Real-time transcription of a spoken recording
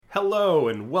Hello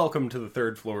and welcome to the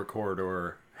Third Floor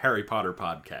Corridor Harry Potter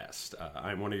podcast.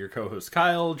 I'm one of your co-hosts,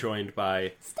 Kyle, joined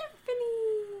by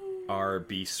Stephanie, our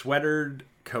besweatered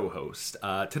co-host.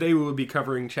 Today we will be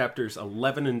covering chapters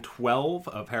 11 and 12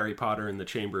 of Harry Potter and the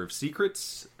Chamber of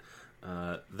Secrets.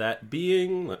 That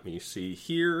being, let me see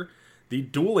here, the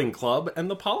Dueling Club and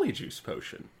the Polyjuice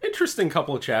Potion. Interesting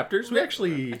couple of chapters.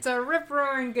 It's a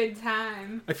rip-roaring good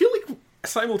time. I feel like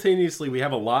simultaneously we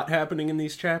have a lot happening in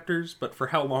these chapters, but for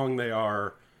how long they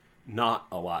are, not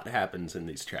a lot happens in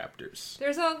these chapters.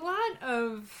 There's a lot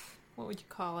of, what would you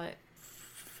call it?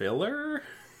 Filler?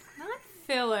 Not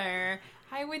filler.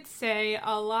 I would say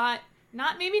a lot,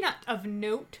 not of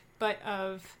note, but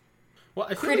of... Well,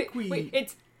 I feel like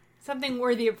it's something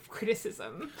worthy of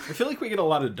criticism. I feel like we get a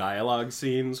lot of dialogue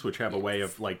scenes, which have a way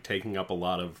of, like, taking up a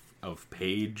lot of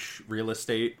page real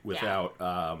estate without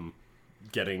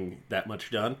getting that much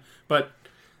done. But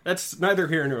that's neither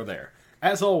here nor there.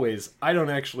 As always, I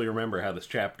don't actually remember how this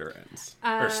chapter ends.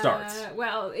 Or starts.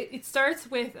 Well, it starts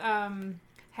with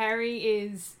Harry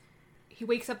he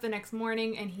wakes up the next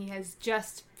morning and he has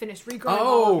just finished regrowing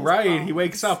all of his bones. He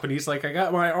wakes up and he's like, I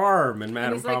got my arm. And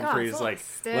Madame Pomfrey is like,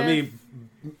 let me,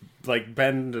 like,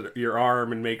 bend your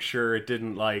arm and make sure it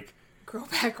didn't, like... grow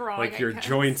back wrong, like, your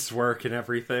joints work and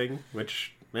everything.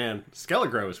 Which, man,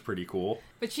 Skele-Gro is pretty cool.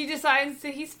 But she decides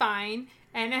that he's fine.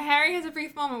 And Harry has a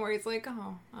brief moment where he's like,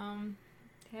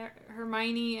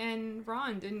 Hermione and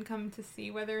Ron didn't come to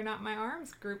see whether or not my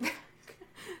arms grew back.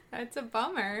 That's a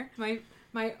bummer.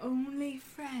 My only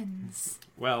friends.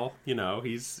 Well, you know,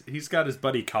 he's got his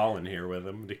buddy Colin here with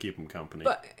him to keep him company.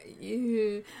 But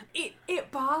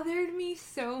it bothered me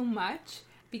so much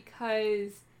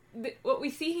because what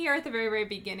we see here at the very, very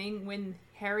beginning, when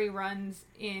Harry runs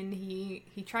in, he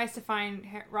tries to find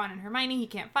Ron and Hermione. He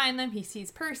can't find them. He sees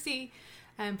Percy.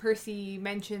 And Percy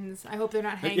mentions, I hope they're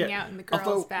not hanging out in the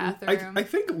girls' bathroom. I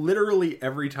think literally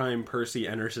every time Percy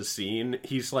enters a scene,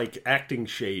 he's, like, acting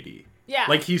shady. Yeah.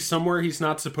 Like, he's somewhere he's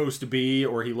not supposed to be,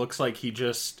 or he looks like he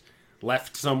just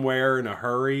left somewhere in a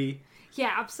hurry.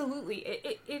 Yeah, absolutely.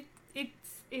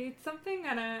 It's something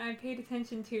that I paid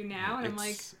attention to now, and I'm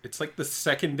like... It's like the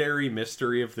secondary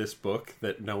mystery of this book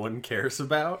that no one cares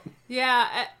about. Yeah,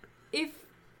 if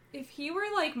he were,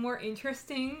 like, more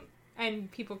interesting...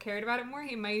 and people cared about it more,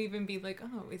 he might even be like,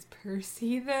 oh, is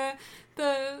Percy the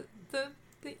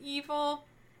evil,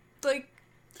 like,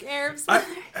 heir of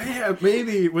something? Yeah,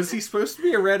 maybe. Was he supposed to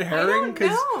be a red herring? I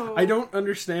don't know. I don't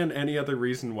understand any other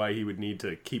reason why he would need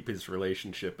to keep his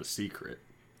relationship a secret.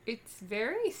 It's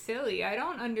very silly. I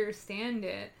don't understand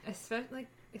it. Especially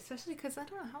because, I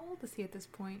don't know, how old is he at this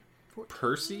point? 14?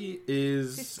 Percy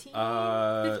is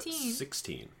 15.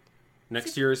 16.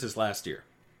 Next year is his last year.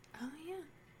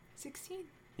 16.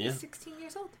 Yeah. He's 16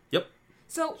 years old. Yep.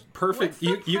 So perfect.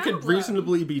 You could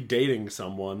reasonably be dating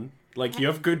someone. Like, you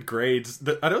have good grades.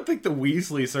 I don't think the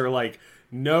Weasleys are like,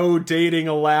 no dating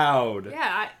allowed.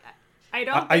 Yeah, I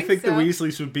don't I think so. The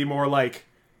Weasleys would be more like,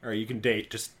 all right, you can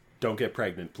date, just don't get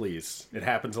pregnant, please. It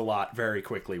happens a lot very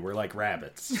quickly. We're like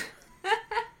rabbits.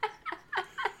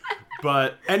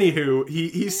 But anywho,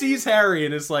 he sees Harry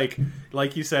and is like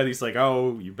you said, he's like,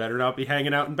 oh, you better not be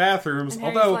hanging out in bathrooms. And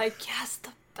Although, Harry's like, yes, the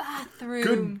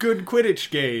bathroom. Good Quidditch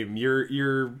game.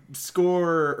 Your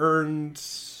score earned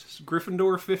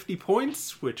Gryffindor 50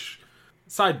 points, which,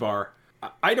 sidebar,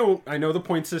 I know the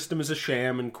point system is a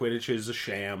sham and Quidditch is a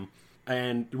sham,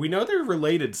 and we know they're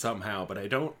related somehow, but I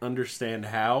don't understand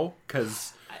how,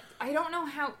 because... I don't know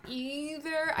how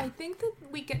either. I think that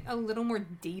we get a little more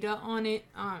data on it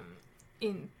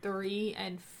in 3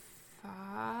 and 5.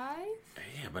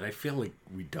 Yeah, but I feel like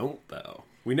we don't, though.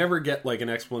 We never get, like, an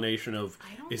explanation of,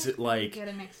 is it like, get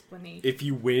an explanation. If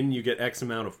you win, you get X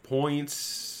amount of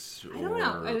points? I don't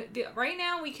know. Right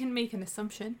now, we can make an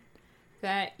assumption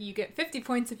that you get 50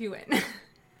 points if you win. Okay.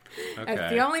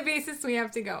 That's the only basis we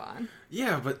have to go on.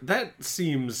 Yeah, but that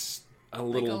seems a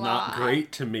little not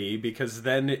great to me, because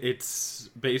then it's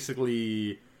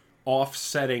basically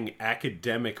offsetting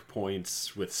academic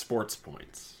points with sports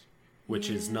points,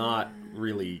 which is not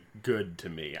really good to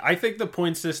me. I think the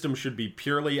point system should be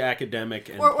purely academic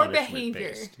and punishment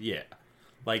based. Yeah.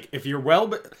 Like, if you're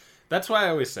that's why I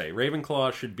always say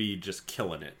Ravenclaw should be just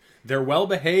killing it. They're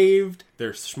well-behaved,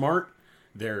 they're smart,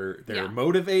 they're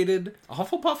motivated.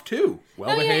 Hufflepuff too.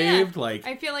 Well-behaved, like,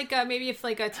 I feel like maybe if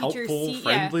like a teacher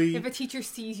friendly. if a teacher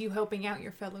sees you helping out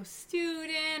your fellow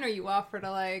student, or you offer to,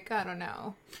 like, I don't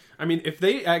know. I mean, if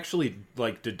they actually,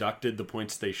 like, deducted the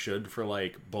points they should for,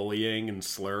 like, bullying and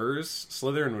slurs,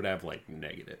 Slytherin would have, like,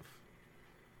 negative.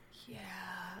 Yeah,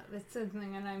 that's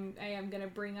something that I am gonna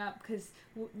bring up because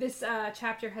this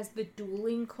chapter has the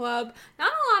dueling club.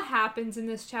 Not a lot happens in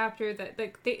this chapter. That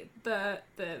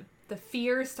the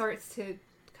fear starts to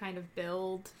kind of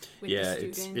build with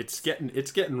the students.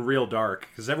 It's getting real dark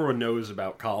because everyone knows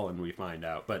about Colin. We find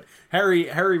out, but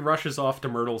Harry rushes off to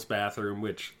Myrtle's bathroom,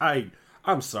 which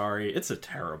I'm sorry, it's a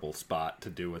terrible spot to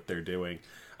do what they're doing.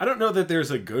 I don't know that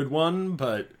there's a good one,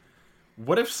 but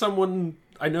what if someone...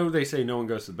 I know they say no one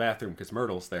goes to the bathroom because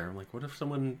Myrtle's there. I'm like, what if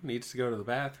someone needs to go to the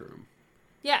bathroom?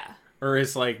 Yeah. Or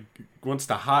is like, wants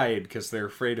to hide because they're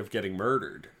afraid of getting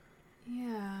murdered.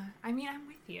 Yeah. I mean, I'm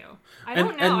with you. I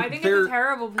don't know. I think it's a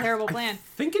terrible, terrible plan. I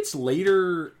think it's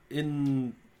later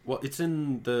in... Well, it's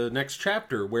in the next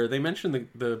chapter where they mention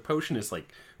the potion is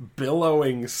like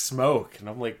billowing smoke. And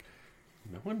I'm like,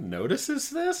 no one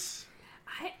notices this?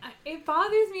 It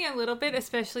bothers me a little bit,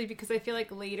 especially because I feel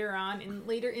like later on, in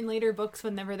later books,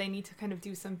 whenever they need to kind of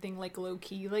do something like low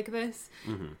key like this,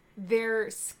 they're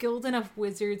skilled enough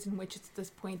wizards and witches at this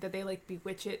point that they like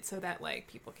bewitch it so that like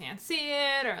people can't see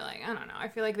it, or like I don't know. I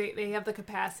feel like they have the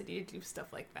capacity to do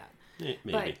stuff like that. Maybe.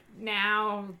 But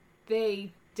now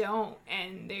they don't,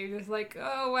 and they're just like,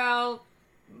 oh well,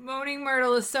 Moaning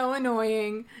Myrtle is so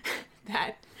annoying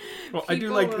that. Well, I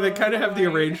do like they kind of have the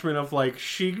arrangement of like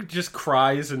she just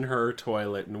cries in her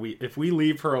toilet, and if we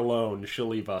leave her alone, she'll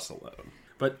leave us alone.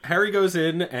 But Harry goes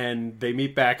in and they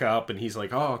meet back up, and he's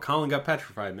like, "Oh, Colin got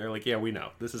petrified," and they're like, "Yeah, we know.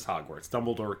 This is Hogwarts.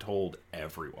 Dumbledore told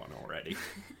everyone already."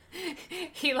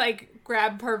 He like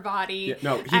grabbed her body. Yeah,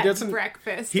 no, he doesn't.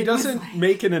 Breakfast. He doesn't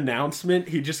make an announcement.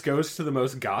 He just goes to the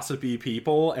most gossipy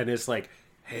people and is like,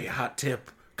 "Hey, hot tip.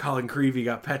 Colin Creevey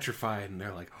got petrified," and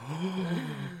they're like, "Oh!"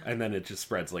 And then it just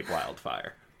spreads like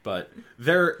wildfire. But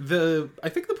I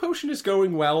think the potion is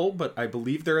going well, but I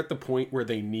believe they're at the point where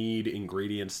they need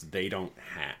ingredients they don't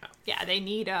have. Yeah, they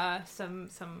need some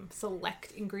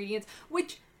select ingredients,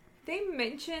 which they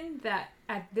mentioned that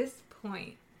at this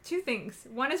point, two things.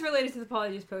 One is related to the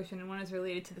Polyjuice Potion, and one is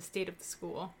related to the state of the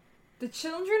school. The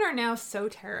children are now so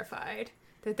terrified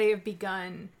that they have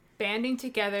begun banding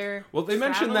together. Well, they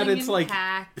mentioned that it's like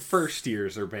packs. First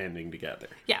years are banding together.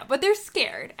 Yeah, but they're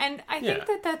scared. And I think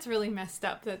that that's really messed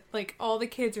up, that like all the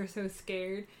kids are so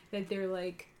scared that they're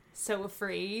like so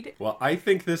afraid. Well, I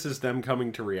think this is them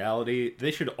coming to reality. They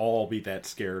should all be that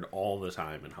scared all the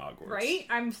time in Hogwarts. Right?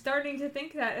 I'm starting to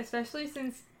think that, especially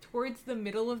since towards the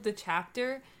middle of the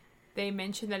chapter, they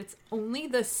mentioned that it's only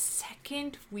the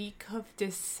second week of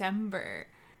December.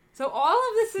 So all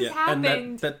of this has happened.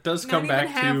 And that does come back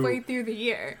to halfway through the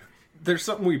year. There's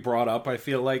something we brought up, I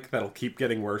feel like, that'll keep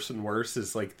getting worse and worse,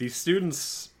 is like these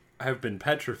students have been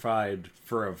petrified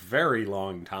for a very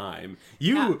long time.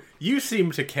 You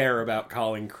seem to care about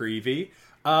Colin Creevey.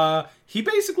 He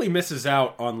basically misses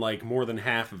out on like more than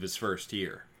half of his first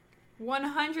year.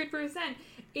 100%.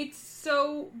 It's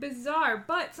so bizarre.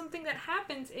 But something that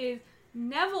happens is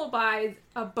Neville buys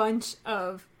a bunch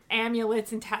of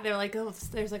amulets and they're like, oh,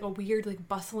 there's like a weird like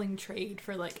bustling trade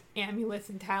for like amulets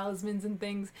and talismans and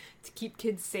things to keep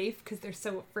kids safe because they're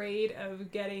so afraid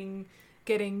of getting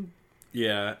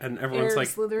yeah, and everyone's like,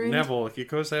 Slytherin. Neville, he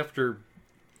goes after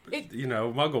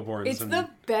Muggleborns. It's the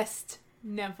best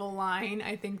Neville line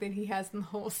I think that he has in the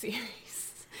whole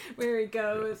series, where he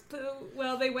goes,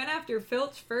 well, they went after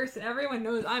Filch first, and everyone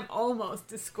knows I'm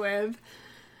almost a squib.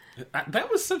 That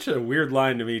was such a weird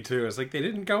line to me, too. It's like, they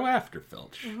didn't go after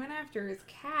Filch. They went after his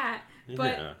cat,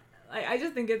 but I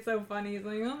just think it's so funny. He's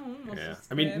like, oh, almost a squib.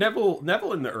 I mean,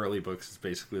 Neville in the early books is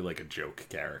basically like a joke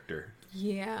character.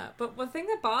 Yeah, but the thing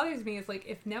that bothers me is, like,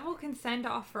 if Neville can send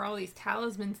off for all these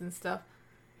talismans and stuff,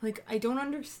 like, I don't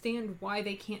understand why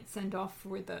they can't send off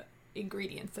for the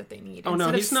ingredients that they need. Oh,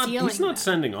 no, he's not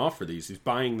sending off for these. He's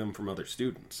buying them from other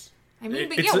students. I mean,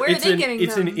 where are they getting them?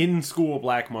 It's an in-school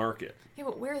black market. Yeah,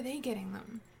 but where are they getting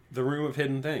them? The Room of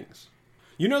Hidden Things.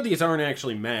 You know these aren't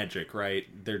actually magic, right?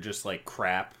 They're just, like,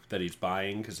 crap that he's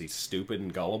buying because he's stupid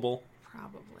and gullible?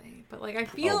 Probably. But, like, I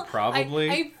feel... Oh, probably?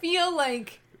 I feel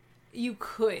like you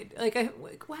could. Like,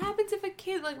 what happens if a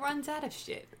kid, like, runs out of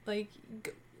shit? Like,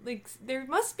 there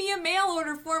must be a mail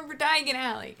order form for Diagon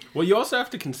Alley. Well, you also have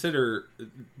to consider,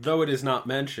 though it is not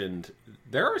mentioned,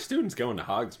 there are students going to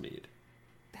Hogsmeade.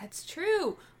 That's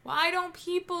true. Why don't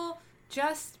people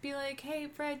just be like, hey,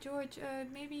 Fred, George,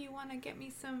 maybe you want to get me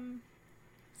some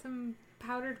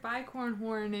powdered bicorn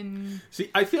horn and... See,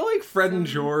 I feel like Fred and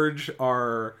George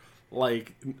are,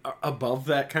 like, above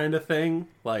that kind of thing.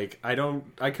 Like,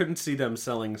 I couldn't see them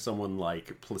selling someone,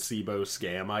 like, placebo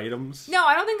scam items. No,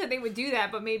 I don't think that they would do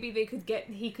that, but maybe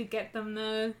he could get them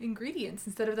the ingredients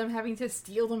instead of them having to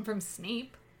steal them from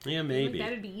Snape. Yeah, maybe. Like,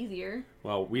 that'd be easier.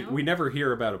 Well, we never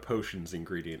hear about a potions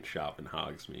ingredient shop in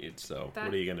Hogsmeade, so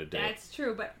what are you going to do? That's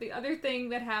true, but the other thing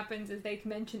that happens is they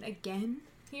mention again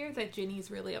here that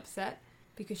Ginny's really upset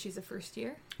because she's a first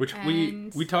year. Which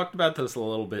we talked about this a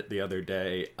little bit the other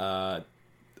day.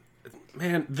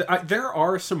 Man, there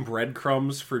are some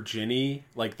breadcrumbs for Ginny,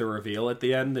 like the reveal at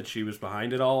the end that she was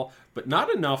behind it all, but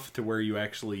not enough to where you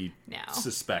actually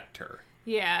suspect her.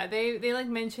 Yeah, they like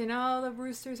mention, the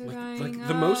roosters are dying. Like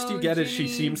the most you get is she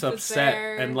seems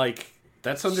upset, and like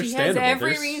that's understandable. She has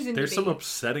every reason there's to some be.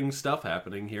 Upsetting stuff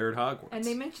happening here at Hogwarts, and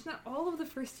they mention that all of the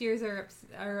first years are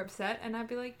upset, and I'd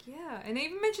be like, yeah, and they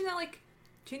even mention that like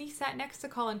Ginny sat next to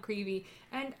Colin Creevey,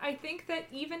 and I think that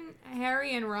even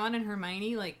Harry and Ron and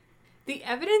Hermione, like the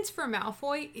evidence for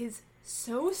Malfoy is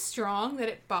so strong that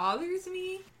it bothers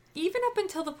me. Even up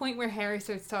until the point where Harry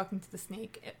starts talking to the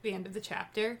snake at the end of the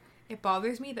chapter. It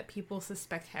bothers me that people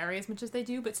suspect Harry as much as they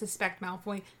do, but suspect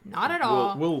Malfoy not at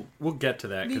all. We'll get to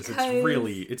that because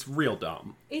it's real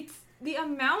dumb. It's the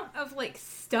amount of like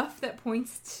stuff that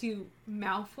points to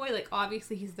Malfoy. Like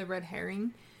obviously he's the red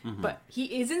herring, but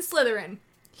he is in Slytherin.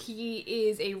 He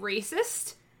is a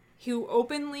racist who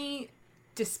openly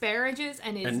disparages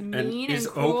and is mean and is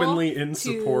cruel openly in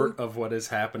support of what is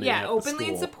happening. Yeah, at openly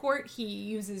the in school. support. He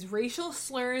uses racial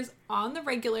slurs on the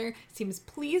regular. Seems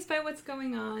pleased by what's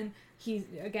going on. He's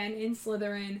again in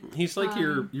Slytherin. He's like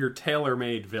your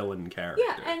tailor-made villain character.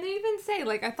 Yeah, and they even say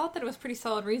like I thought that it was pretty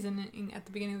solid reasoning at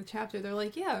the beginning of the chapter. They're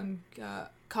like,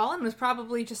 Colin was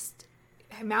probably just.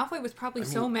 Malfoy was probably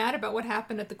so mad about what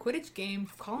happened at the Quidditch game.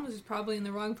 Colin was just probably in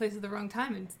the wrong place at the wrong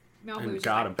time, and Malfoy was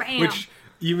got just like, him. bam! Which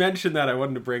you mentioned that I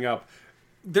wanted to bring up.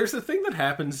 There's a thing that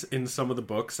happens in some of the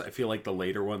books, I feel like the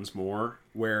later ones more,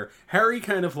 where Harry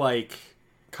kind of like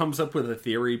comes up with a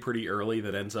theory pretty early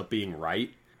that ends up being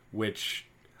right, which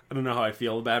I don't know how I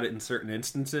feel about it in certain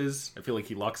instances. I feel like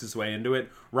he lucks his way into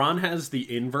it. Ron has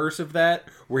the inverse of that,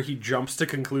 where he jumps to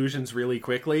conclusions really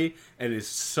quickly and is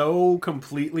so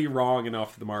completely wrong and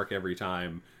off the mark every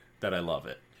time that I love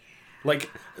it.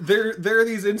 Like, there are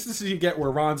these instances you get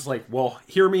where Ron's like, well,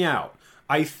 hear me out.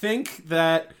 I think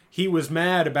that he was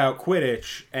mad about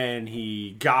Quidditch and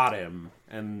he got him.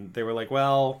 And they were like,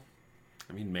 well,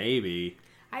 I mean, maybe.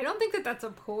 I don't think that that's a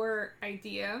poor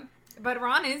idea. But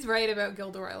Ron is right about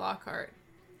Gilderoy Lockhart.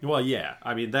 Well, yeah.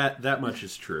 I mean, that much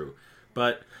is true.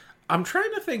 But I'm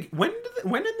trying to think, when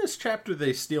in this chapter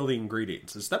they steal the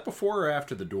ingredients? Is that before or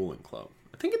after the dueling club?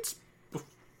 I think it's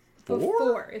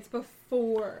before. It's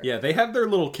before. Yeah, they have their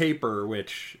little caper,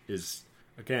 which is,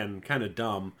 again, kind of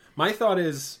dumb. My thought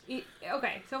is...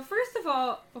 Okay, so first of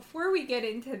all, before we get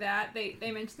into that, they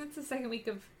mentioned it's the second week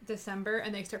of December,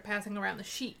 and they start passing around the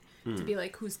sheet to be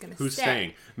like, who's going to stay? Who's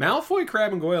staying? Malfoy,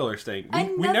 Crabbe, and Goyle are staying.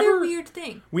 Another weird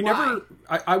thing.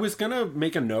 I was going to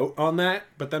make a note on that,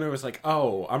 but then I was like,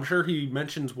 oh, I'm sure he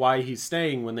mentions why he's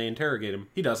staying when they interrogate him.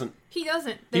 He doesn't.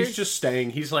 He's just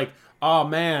staying. He's like, oh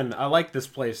man, I like this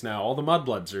place now. All the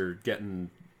mudbloods are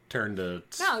getting turned to...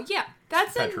 Oh, yeah.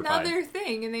 That's petrified. Another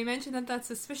thing. And they mentioned that that's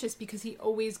suspicious because he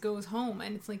always goes home.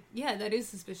 And it's like, yeah, that is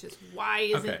suspicious. Why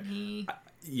isn't he...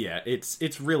 Yeah,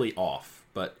 it's really off.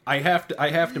 But I have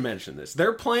to mention this.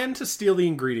 Their plan to steal the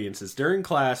ingredients is during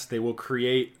class they will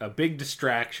create a big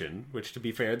distraction, which to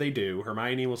be fair they do.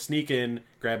 Hermione will sneak in,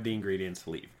 grab the ingredients,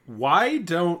 leave. Why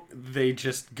don't they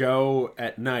just go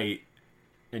at night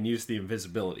and use the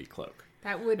invisibility cloak?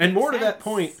 That would And make more sense. to that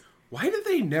point, why did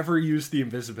they never use the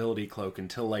invisibility cloak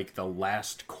until like the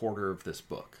last quarter of this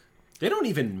book? They don't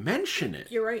even mention it.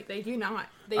 You're right, they do not.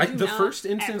 The first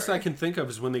instance ever. I can think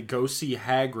of is when they go see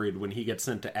Hagrid when he gets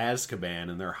sent to Azkaban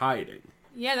and they're hiding.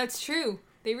 Yeah, that's true.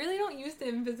 They really don't use the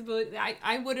invisibility.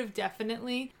 I would have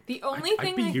definitely. The only thing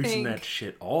I'd be I using think, that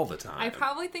shit all the time. I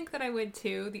probably think that I would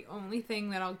too. The only thing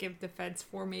that I'll give defense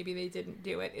for maybe they didn't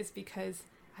do it is because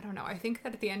I don't know. I think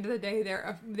that at the end of the day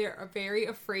they're very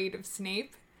afraid of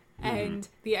Snape, and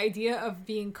the idea of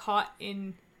being caught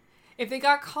in, if they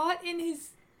got caught in his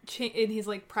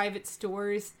like private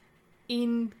stores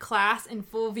in class in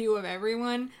full view of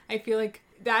everyone, I feel like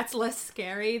that's less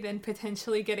scary than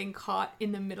potentially getting caught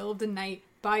in the middle of the night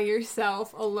by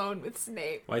yourself alone with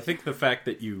Snape. Well, I think the fact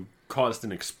that you caused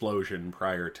an explosion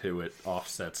prior to it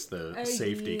offsets the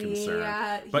safety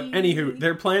concern. But anywho,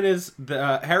 their plan is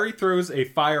Harry throws a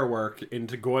firework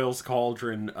into Goyle's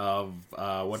cauldron of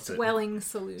Swelling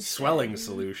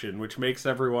solution, which makes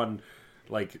everyone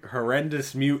like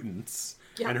horrendous mutants.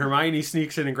 Yeah. And Hermione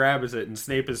sneaks in and grabs it, and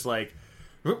Snape is like,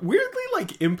 weirdly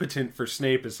like impotent for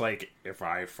Snape, is like, if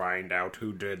I find out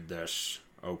who did this,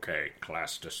 okay,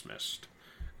 class dismissed.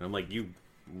 And I'm like, you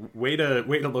way to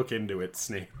look into it,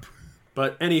 Snape.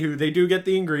 But anywho, they do get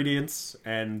the ingredients,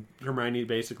 and Hermione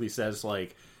basically says,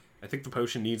 like, I think the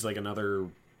potion needs like another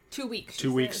 2 weeks.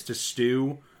 2 weeks to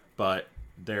stew, but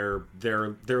they're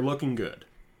looking good.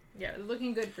 Yeah, they're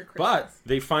looking good for Christmas. But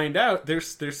they find out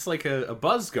there's like a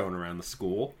buzz going around the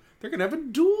school. They're gonna have a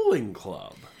dueling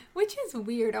club, which is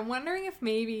weird. I'm wondering if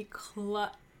maybe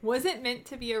was it meant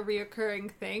to be a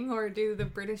reoccurring thing, or do the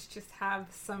British just have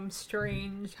some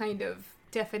strange kind of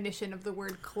definition of the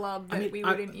word club that we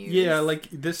wouldn't use? Yeah, like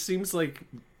this seems like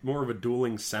more of a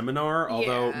dueling seminar,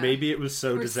 although maybe it was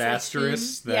so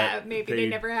disastrous that maybe they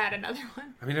never had another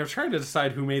one. I mean, I'm trying to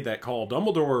decide who made that call.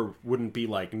 Dumbledore wouldn't be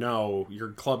like, no, your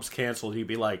club's canceled. He'd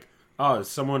be like, oh,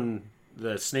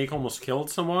 the snake almost killed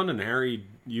someone and Harry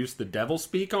used the devil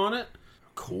speak on it?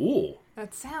 Cool.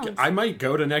 That sounds... I might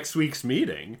go to next week's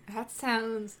meeting. That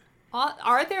sounds...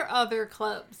 Are there other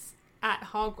clubs at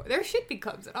Hogwarts? There should be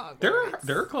clubs at Hogwarts.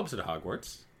 There are clubs at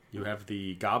Hogwarts. You have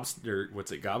the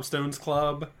Gobstones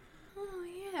Club. Oh,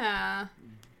 yeah.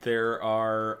 There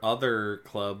are other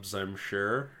clubs, I'm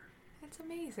sure. That's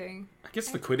amazing. I guess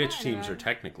the Quidditch teams are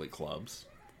technically clubs.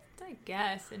 I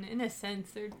guess, and in a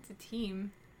sense, it's a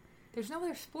team. There's no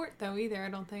other sport, though, either, I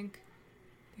don't think.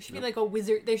 There should be like a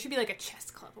wizard... There should be like a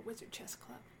chess club, a wizard chess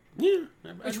club. Yeah,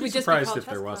 I'd be surprised if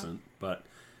there wasn't. But,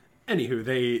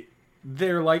 anywho,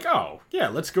 they're like, oh, yeah,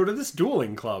 let's go to this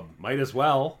dueling club. Might as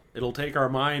well. It'll take our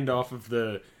mind off of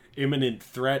the imminent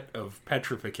threat of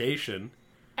petrification.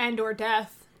 And/or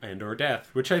death. And/or death,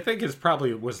 which I think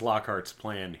was Lockhart's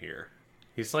plan here.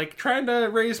 He's like trying to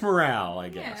raise morale, I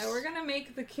guess. Yeah, we're gonna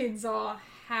make the kids all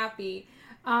happy.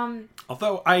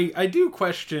 Although I do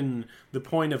question the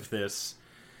point of this.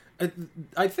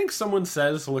 I think someone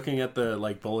says, looking at the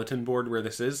like bulletin board where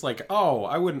this is, like, oh,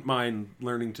 I wouldn't mind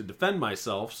learning to defend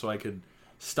myself so I could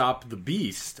stop the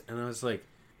beast. And I was like,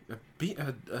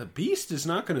 a beast is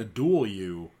not going to duel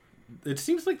you. It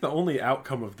seems like the only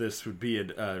outcome of this would be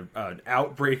an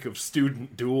outbreak of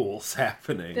student duels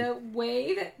happening. The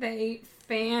way that they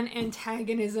fan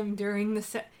antagonism during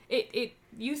the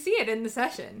you see it in the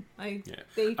session. Like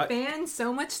they fan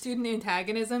so much student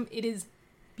antagonism, it is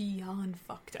beyond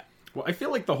fucked up. Well, I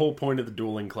feel like the whole point of the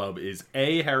dueling club is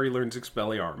A, Harry learns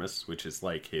Expelliarmus, which is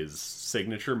like his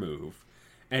signature move,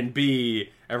 and B,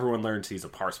 everyone learns he's a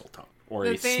Parseltongue or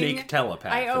a snake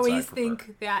telepath. I always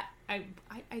think that I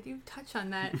do touch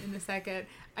on that in a second.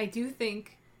 I do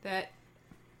think that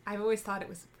I've always thought it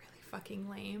was really fucking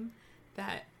lame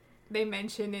that they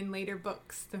mention in later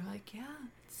books. They're like, yeah,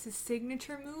 it's his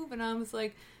signature move, and I was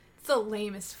like, it's the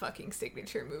lamest fucking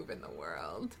signature move in the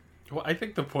world. Well, I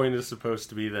think the point is supposed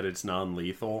to be that it's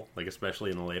non-lethal, like especially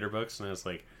in the later books, and I was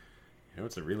like, you know,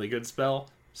 it's a really good spell,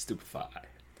 Stupefy.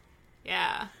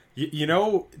 Yeah. You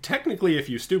know, technically, if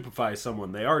you stupefy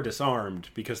someone, they are disarmed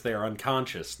because they are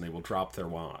unconscious and they will drop their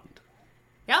wand.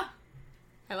 Yeah.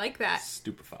 I like that.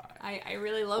 Stupefy. I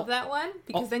really love that one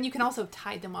because then you can also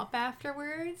tie them up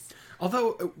afterwards.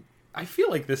 Although, I feel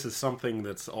like this is something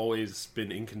that's always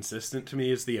been inconsistent to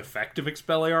me is the effect of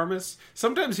Expelliarmus.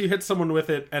 Sometimes you hit someone with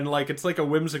it and like it's like a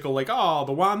whimsical like, oh,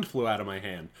 the wand flew out of my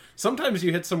hand. Sometimes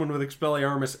you hit someone with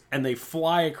Expelliarmus and they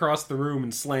fly across the room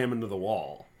and slam into the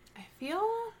wall. I feel...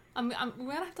 we're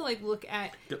gonna have to like look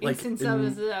at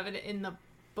instances of it in the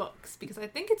books because I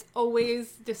think it's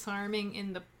always disarming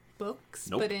in the books,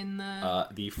 but in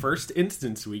the first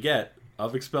instance we get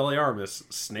of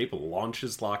Expelliarmus, Snape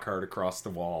launches Lockhart across the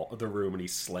room, and he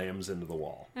slams into the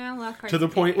wall to the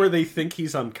point where they think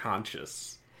he's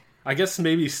unconscious. I guess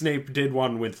maybe Snape did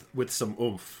one with some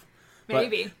oomph.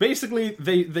 Maybe. But basically,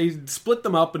 they split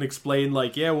them up and explain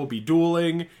like, yeah, we'll be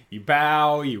dueling. You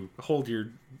bow, you hold your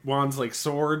wands like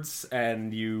swords,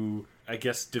 and you, I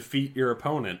guess, defeat your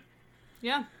opponent.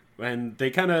 Yeah. And they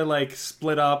kind of like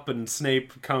split up, and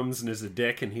Snape comes and is a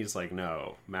dick, and he's like,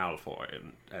 no,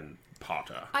 Malfoy and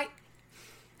Potter.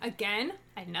 Again,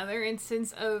 another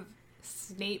instance of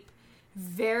Snape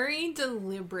very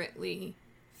deliberately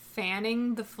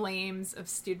fanning the flames of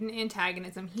student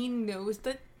antagonism. He knows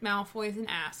that Malfoy is an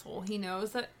asshole. He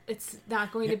knows that it's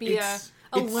not going to be a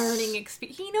learning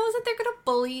experience. He knows that they're going to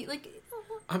bully, like...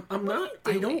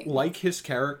 I don't like his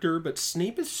character, but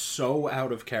Snape is so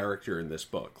out of character in this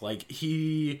book. Like,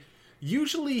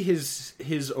 usually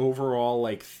his overall,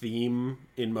 like, theme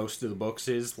in most of the books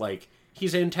is, like,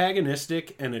 he's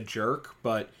antagonistic and a jerk,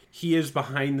 but he is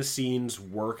behind the scenes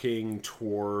working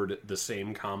toward the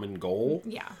same common goal.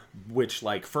 Yeah. Which,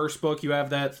 like, first book you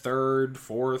have that, third,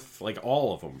 fourth, like,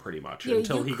 all of them pretty much,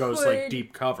 until he goes, like,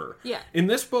 deep cover. Yeah. In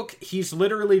this book, he's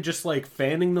literally just, like,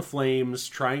 fanning the flames,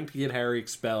 trying to get Harry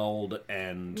expelled,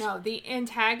 and... No, the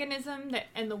antagonism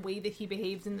and the way that he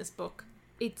behaves in this book,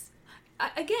 it's...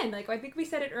 Again, like, I think we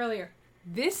said it earlier,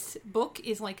 This book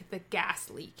is like the gas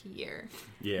leak year.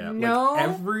 Yeah, no, like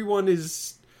everyone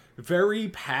is very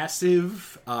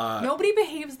passive. Nobody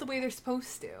behaves the way they're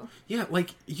supposed to. Yeah,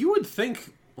 like you would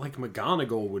think like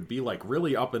McGonagall would be like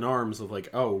really up in arms of like,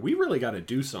 oh, we really got to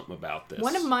do something about this.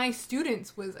 One of my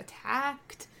students was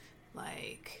attacked,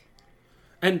 like.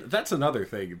 And that's another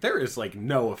thing. There is like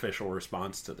no official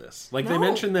response to this. Like No. they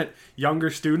mentioned that younger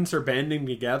students are banding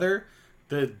together.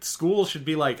 The school should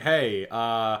be like, hey,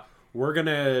 we're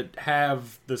gonna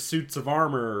have the suits of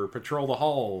armor patrol the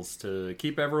halls to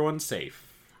keep everyone safe.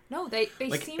 No, they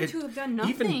Like, seem to have done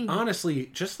nothing. Even honestly,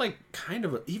 just like kind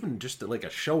of even just like a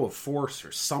show of force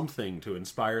or something to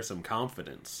inspire some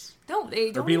confidence. No,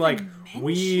 they don't Or be even like, mention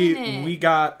we it.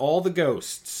 got all the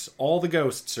ghosts. All the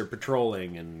ghosts are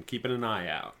patrolling and keeping an eye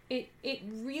out. It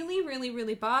really, really,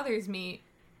 really bothers me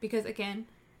because again,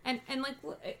 and like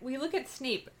we look at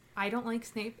Snape. I don't like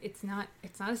Snape. It's not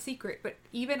a secret. But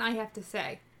even I have to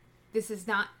say, this is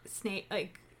not Snape.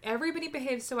 Like everybody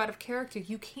behaves so out of character.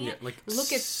 You can't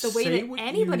look at the way that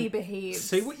anybody behaves.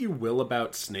 Say what you will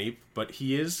about Snape, but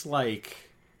he is like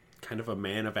kind of a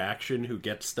man of action who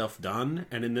gets stuff done.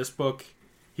 And in this book,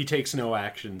 he takes no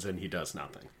actions and he does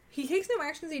nothing. He takes no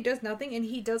actions. He does nothing, and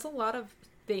he does a lot of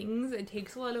things and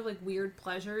takes a lot of like weird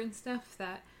pleasure and stuff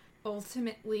that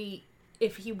ultimately,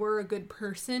 if he were a good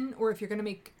person, or if you're going to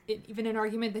make it even an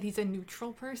argument that he's a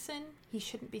neutral person, he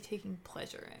shouldn't be taking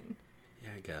pleasure in.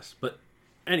 Yeah, I guess. But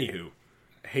anywho,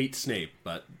 hate Snape,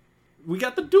 but we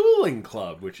got the dueling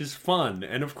club, which is fun.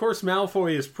 And of course,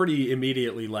 Malfoy is pretty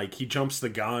immediately like, he jumps the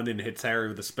gun and hits Harry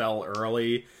with a spell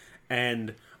early.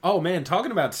 And, oh man,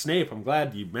 talking about Snape, I'm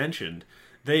glad you mentioned,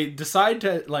 they decide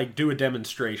to like do a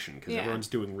demonstration because everyone's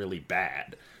doing really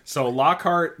bad. So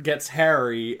Lockhart gets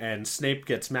Harry and Snape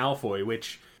gets Malfoy,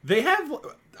 which they have.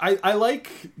 I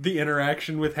like the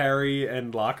interaction with Harry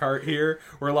and Lockhart here,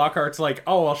 where Lockhart's like,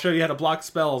 oh, I'll show you how to block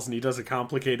spells, and he does a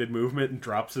complicated movement and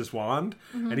drops his wand.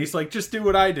 And he's like, just do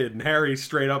what I did. And Harry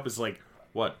straight up is like,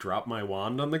 what, drop my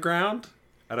wand on the ground?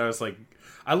 And I was like,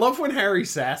 I love when Harry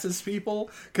sasses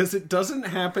people, because it doesn't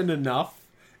happen enough,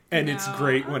 and it's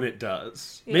great when it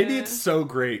does. Yeah. Maybe it's so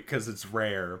great because it's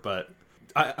rare, but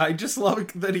I just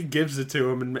love that he gives it to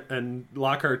him, and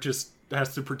Lockhart just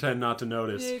has to pretend not to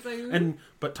notice. Yeah, he's like,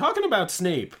 But talking about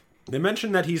Snape, they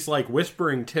mentioned that he's like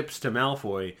whispering tips to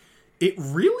Malfoy. It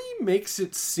really makes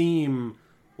it seem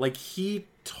like he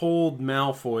told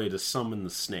Malfoy to summon the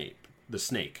snake.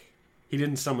 He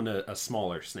didn't summon a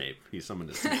smaller Snape. He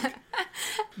summoned a snake.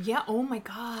 Yeah. Oh my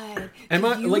God.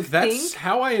 That's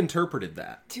how I interpreted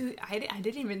that. Dude, I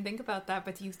didn't even think about that.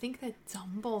 But do you think that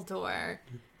Dumbledore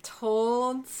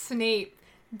told Snape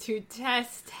to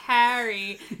test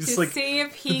Harry to see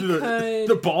if he could?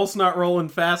 The ball's not rolling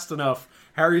fast enough.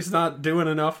 Harry's not doing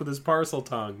enough with his parcel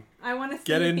tongue. I want to see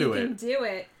Get if into he can it. do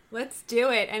it. Let's do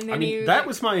it. And then that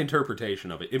was my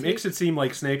interpretation of it. It makes it seem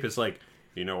like Snape is like,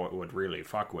 you know what would really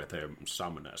fuck with him?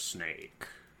 Summon a snake.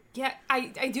 Yeah,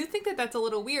 I do think that that's a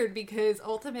little weird because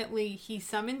ultimately he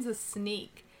summons a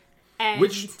snake. And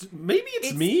Which, maybe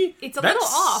it's me. It's a little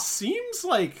off. Seems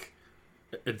like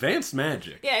advanced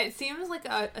magic. Yeah, it seems like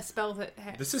a spell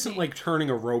that... This isn't like turning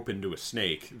a rope into a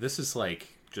snake. This is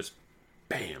like just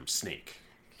bam, snake.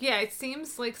 Yeah, it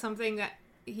seems like something that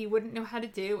he wouldn't know how to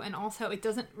do, and also it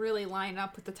doesn't really line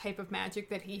up with the type of magic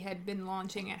that he had been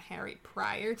launching at Harry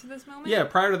prior to this moment. Yeah,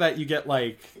 prior to that you get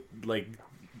like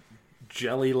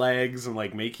jelly legs and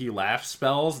like make you laugh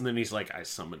spells, and then he's like, I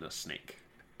summoned a snake.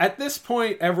 At this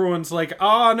point, everyone's like,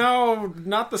 oh no,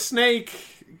 not the snake.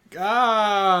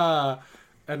 Ah.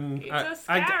 And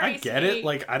I get it.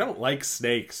 Like, I don't like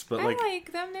snakes, but I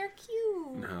like them. They're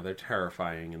cute. No, they're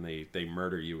terrifying, and they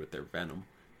murder you with their venom.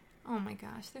 Oh my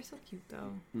gosh, they're so cute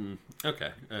though.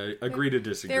 Okay, agree to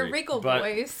disagree. They're Wriggle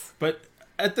boys. But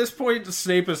at this point,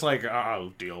 Snape is like,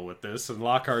 I'll deal with this, and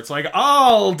Lockhart's like,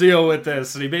 I'll deal with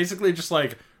this, and he basically just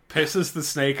like pisses the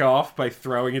snake off by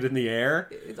throwing it in the air.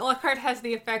 Lockhart has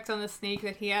the effect on the snake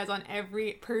that he has on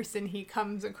every person he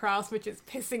comes across, which is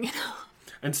pissing it off.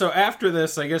 And so after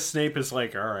this, I guess Snape is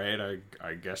like, all right,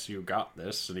 I guess you got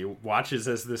this. And he watches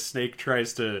as this snake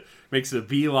makes a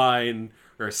beeline,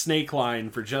 or a snake line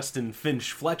for Justin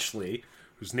Finch Fletchley,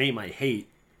 whose name I hate.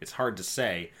 It's hard to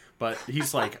say. But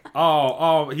he's like,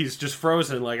 he's just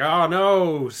frozen, like, oh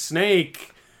no,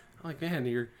 snake. I'm like, man,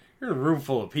 you're in a room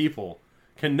full of people.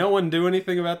 Can no one do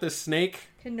anything about this snake?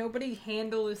 Can nobody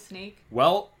handle a snake?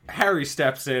 Well, Harry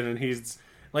steps in and he's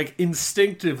like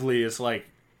instinctively is like,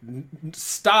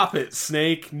 stop it,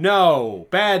 snake. No,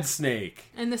 bad snake.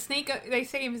 And the snake, they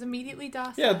say, is immediately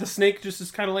docile. Yeah, the snake just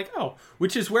is kind of like, oh.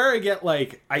 Which is where I get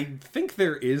like, I think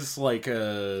there is like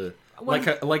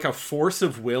like a force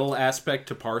of will aspect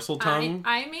to Parseltongue.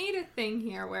 I made a thing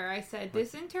here where I said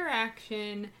this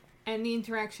interaction and the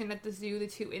interaction at the zoo, the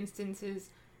two instances,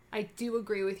 I do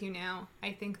agree with you now.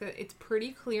 I think that it's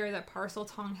pretty clear that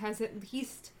Parseltongue has at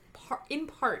least, in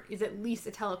part, is at least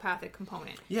a telepathic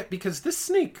component. Yeah, because this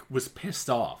snake was pissed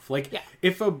off. Like,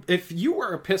 if you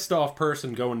were a pissed off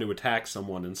person going to attack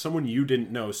someone and someone you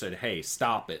didn't know said, hey,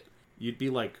 stop it, you'd be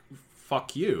like,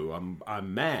 fuck you,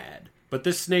 I'm mad. But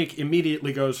this snake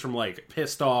immediately goes from, like,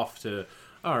 pissed off to,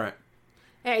 all right.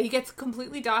 Yeah, he gets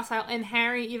completely docile, and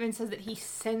Harry even says that he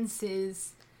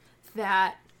senses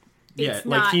that it's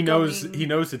not he knows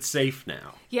it's safe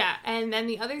now. Yeah, and then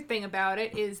the other thing about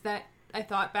it is that I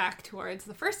thought back towards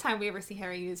the first time we ever see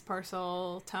Harry use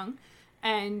Parseltongue,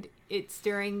 and it's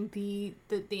during the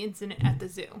incident at the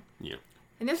zoo. Yeah.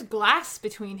 And there's glass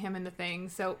between him and the thing,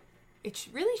 so it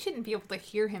really shouldn't be able to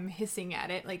hear him hissing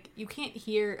at it. Like, you can't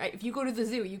hear... If you go to the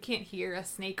zoo, you can't hear a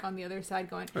snake on the other side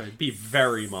going... It'd be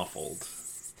very muffled.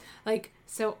 Like,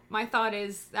 so my thought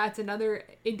is that's another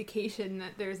indication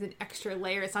that there's an extra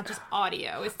layer. It's not just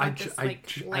audio. It's not just,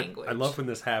 language. I love when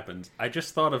this happens. I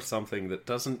just thought of something that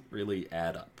doesn't really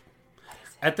add up.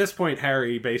 At this point,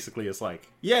 Harry basically is like,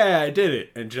 yeah, I did it.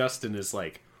 And Justin is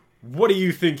like, what do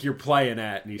you think you're playing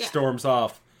at? And he storms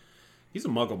off. He's a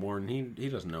Muggleborn. He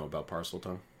doesn't know about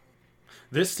Parseltongue.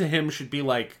 This to him should be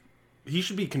like, he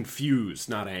should be confused,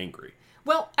 not angry.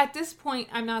 Well, at this point,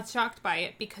 I'm not shocked by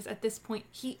it, because at this point,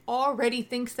 he already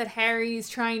thinks that Harry's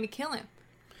trying to kill him.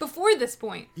 Before this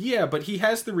point. Yeah, but he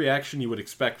has the reaction you would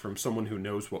expect from someone who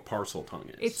knows what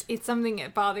Parseltongue is. It's something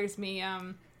that bothers me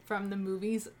from the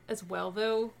movies as well,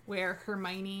 though, where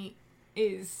Hermione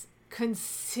is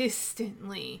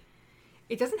consistently...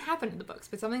 It doesn't happen in the books,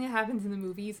 but something that happens in the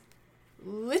movies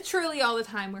literally all the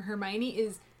time, where Hermione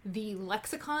is the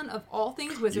lexicon of all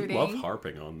things wizarding. You love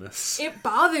harping on this. It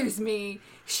bothers me.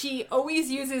 She always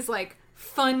uses, like,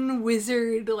 fun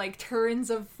wizard, like,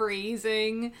 turns of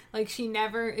phrasing. Like, she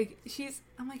never...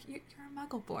 I'm like, you're a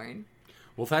Muggleborn.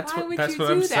 Well, that's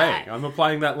what I'm saying. I'm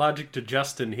applying that logic to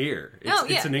Justin here.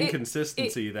 It's an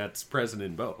inconsistency that's present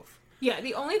in both. Yeah,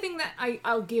 the only thing that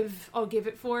I'll give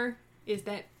it for is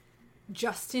that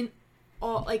Justin...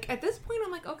 at this point,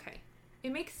 I'm like, okay.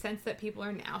 It makes sense that people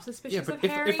are now suspicious of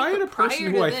Harry. If I had a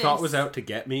person who I thought was out to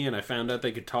get me and I found out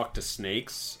they could talk to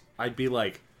snakes, I'd be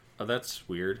like, oh, that's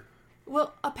weird.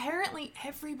 Well, apparently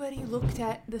everybody looked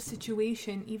at the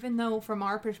situation, even though from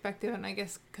our perspective, and I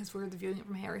guess because we're viewing it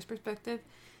from Harry's perspective,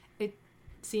 it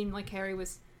seemed like Harry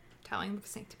was telling the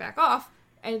snake to back off,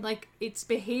 and, like, its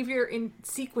behavior in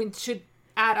sequence should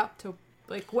add up to,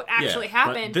 like, what actually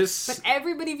happened. But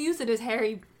everybody views it as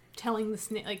Harry telling the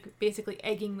snake, like, basically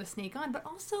egging the snake on, but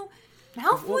also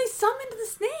Malfoy summoned the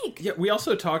snake. Yeah, we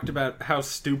also talked about how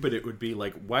stupid it would be.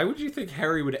 Like, why would you think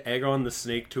Harry would egg on the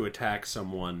snake to attack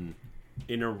someone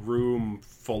in a room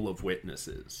full of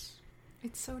witnesses?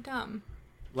 It's so dumb.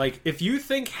 Like, if you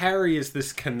think Harry is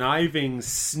this conniving,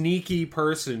 sneaky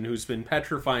person who's been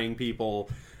petrifying people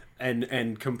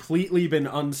and completely been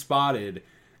unspotted,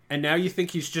 and now you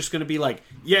think he's just going to be like,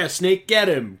 yeah, Snake, get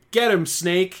him,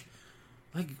 Snake.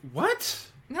 Like, what?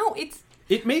 No,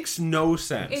 it makes no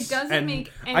sense. It doesn't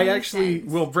make any sense. I actually sense.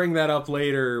 will bring that up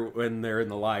later when they're in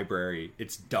the library.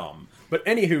 It's dumb. But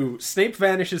anywho, Snape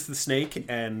vanishes the snake,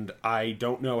 and I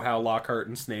don't know how Lockhart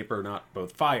and Snape are not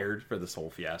both fired for this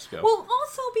whole fiasco. Well,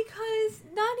 also because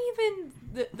not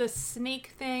even the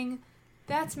snake thing,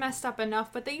 that's messed up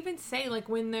enough, but they even say, like,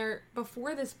 when they're,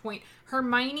 before this point,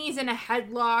 Hermione's in a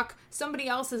headlock, somebody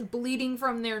else is bleeding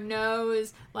from their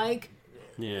nose, like...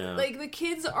 Yeah. Like, the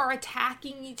kids are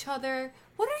attacking each other.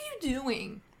 What are you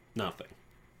doing? Nothing.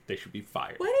 They should be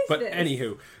fired. What is this? But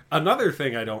anywho, another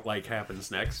thing I don't like happens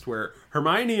next, where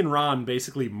Hermione and Ron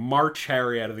basically march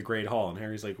Harry out of the Great Hall, and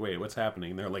Harry's like, wait, what's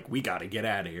happening? And they're like, we gotta get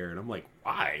out of here. And I'm like,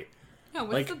 why? No,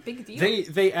 what's like, the big deal?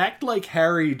 They act like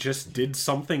Harry just did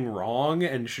something wrong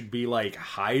and should be, like,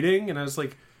 hiding. And I was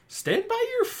like, stand by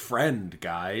your friend,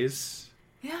 guys.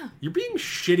 Yeah. You're being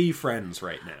shitty friends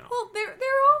right now. Well, they're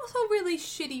also really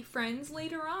shitty friends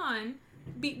later on.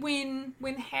 When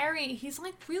Harry, he's,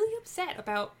 like, really upset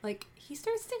about, like, he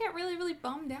starts to get really, really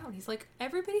bummed out. He's like,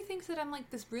 everybody thinks that I'm, like,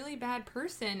 this really bad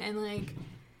person. And, like,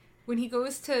 when he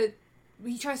tries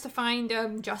to find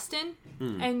Justin,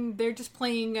 and they're just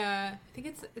playing, I think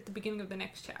it's at the beginning of the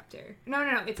next chapter.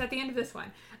 No, it's at the end of this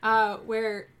one,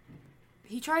 where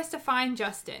he tries to find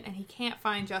Justin, and he can't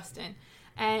find Justin.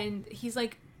 And he's,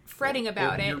 like, fretting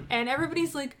about it. And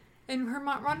everybody's like, and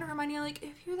Ron and Hermione are like,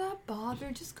 if you're that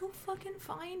bothered, just go fucking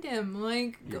find him.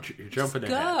 Like, you're jumping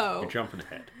ahead. You're jumping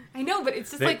ahead. I know, but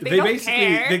it's just they don't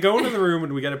care. They go into the room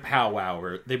and we get a powwow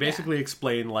where they basically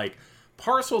explain, like,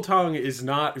 Parseltongue is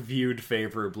not viewed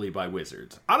favorably by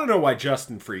wizards. I don't know why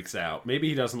Justin freaks out. Maybe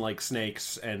he doesn't like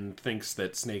snakes and thinks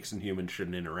that snakes and humans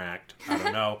shouldn't interact. I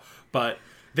don't know. But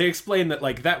they explain that,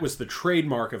 like, that was the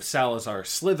trademark of Salazar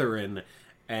Slytherin,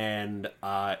 and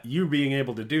you being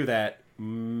able to do that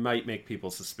might make people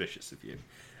suspicious of you.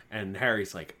 And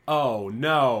Harry's like, oh,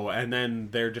 no. And then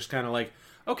they're just kind of like,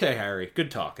 okay, Harry, good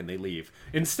talk, and they leave.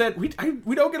 Instead, we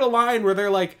don't get a line where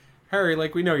they're like, Harry,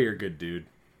 like, we know you're a good dude.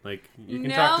 Like, you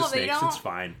can talk to snakes, it's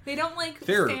fine. They don't, like,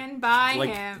 stand by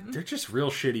him. They're just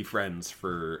real shitty friends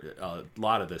for a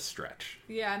lot of this stretch.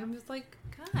 Yeah, and I'm just like,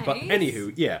 guys. But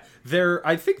anywho, yeah.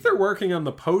 I think they're working on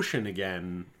the potion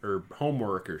again, or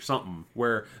homework or something,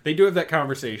 where they do have that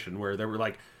conversation where they were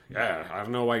like, yeah, I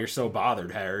don't know why you're so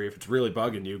bothered, Harry. If it's really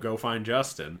bugging you, go find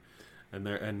Justin.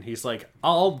 And he's like,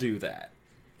 I'll do that.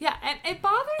 Yeah, and it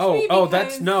bothers me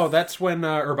because... that's when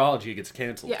Herbology gets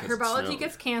canceled. Yeah, Herbology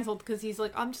gets canceled because he's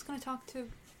like, I'm just going to talk to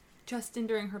Justin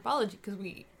during Herbology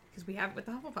because we have it with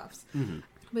the Hufflepuffs. Mm-hmm.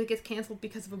 But it gets canceled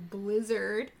because of a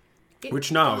blizzard.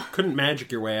 Couldn't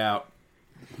magic your way out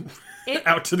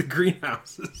out to the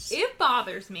greenhouses. It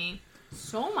bothers me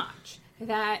so much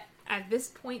that at this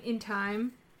point in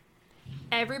time,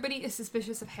 everybody is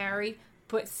suspicious of Harry,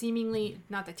 but seemingly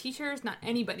not the teachers, not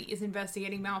anybody is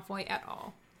investigating Malfoy at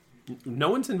all. No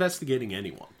one's investigating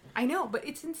anyone. I know, but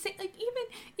it's insane. Like,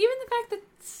 even the fact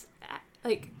that,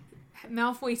 like,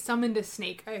 Malfoy summoned a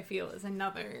snake, I feel, is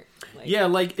another, like... Yeah,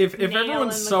 like, if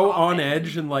everyone's so on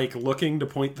edge and, like, looking to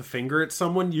point the finger at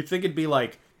someone, you'd think it'd be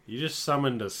like, you just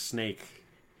summoned a snake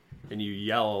and you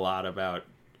yell a lot about,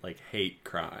 like, hate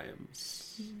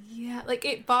crimes. Yeah, like,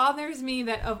 it bothers me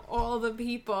that of all the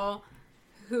people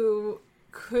who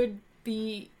could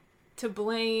be to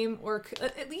blame or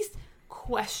at least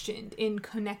questioned in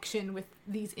connection with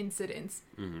these incidents,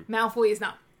 Malfoy is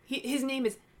not. His name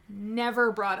is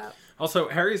never brought up. Also,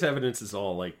 Harry's evidence is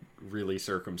all, like, really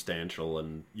circumstantial,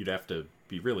 and you'd have to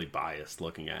be really biased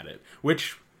looking at it,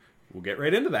 which we'll get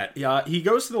right into that. Yeah, he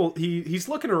goes to he's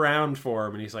looking around for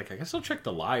him, and he's like, I guess I'll check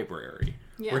the library,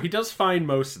 where he does find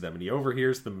most of them, and he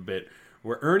overhears them a bit,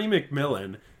 where Ernie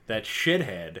Macmillan, that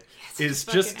shithead, is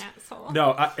just... Asshole.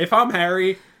 No, if I'm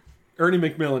Harry... Ernie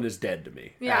Macmillan is dead to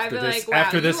me. Yeah,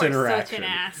 after this interaction. Such an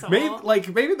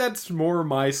asshole. Maybe that's more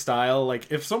my style.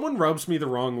 Like, if someone rubs me the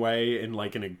wrong way in,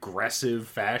 like, an aggressive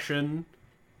fashion,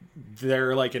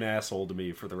 they're like an asshole to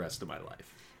me for the rest of my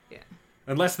life. Yeah.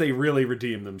 Unless they really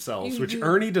redeem themselves, which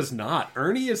Ernie does not.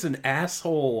 Ernie is an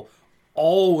asshole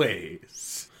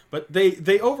always. But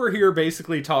they overhear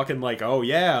basically talking like, oh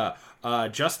yeah,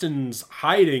 Justin's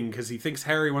hiding because he thinks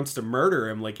Harry wants to murder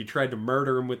him, like he tried to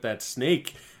murder him with that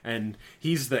snake. And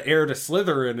he's the heir to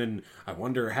Slytherin, and I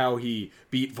wonder how he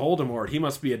beat Voldemort. He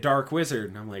must be a dark wizard.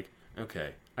 And I'm like,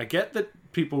 okay, I get that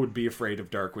people would be afraid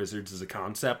of dark wizards as a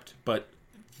concept, but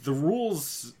the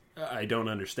rules I don't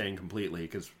understand completely,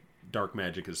 because dark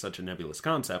magic is such a nebulous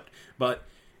concept, but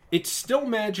it's still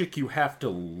magic you have to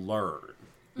learn.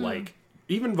 Like,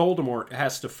 even Voldemort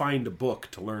has to find a book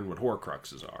to learn what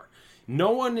Horcruxes are.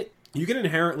 You can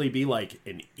inherently be like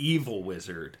an evil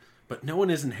wizard, but no one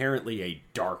is inherently a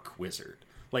dark wizard.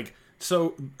 Like,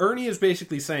 so Ernie is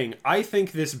basically saying, I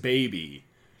think this baby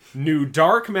knew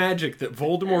dark magic that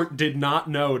Voldemort did not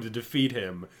know to defeat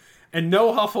him. And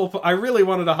no Hufflepuff... I really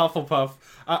wanted a Hufflepuff.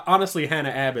 Honestly, Hannah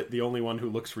Abbott, the only one who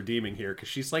looks redeeming here, because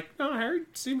she's like, no, Harry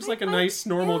seems like a nice,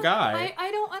 normal guy. I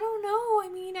don't know. I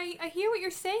mean, I hear what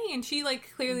you're saying. She,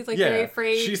 like, clearly is, like, very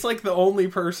afraid. She's, like, the only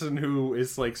person who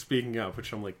is, like, speaking up,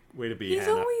 which I'm like, way to be, Hannah. He's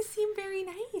always seemed very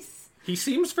nice. He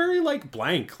seems very, like,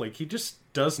 blank. Like, he just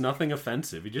does nothing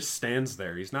offensive. He just stands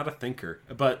there. He's not a thinker.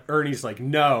 But Ernie's like,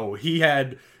 no, he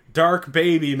had dark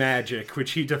baby magic,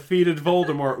 which he defeated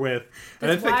Voldemort with.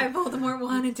 That's why Voldemort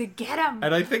wanted to get him.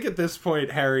 And I think at this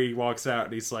point, Harry walks out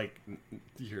and he's like,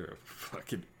 you're a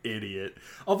fucking idiot.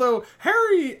 Although,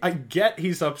 Harry, I get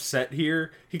he's upset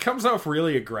here. He comes off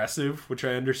really aggressive, which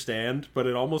I understand, but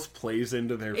it almost plays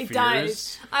into their fears. It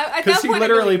does. Because he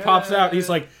literally pops out and he's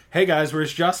like, hey guys,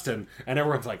 where's Justin? And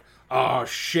everyone's like, oh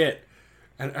shit.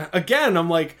 And again, I'm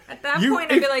like... At that point,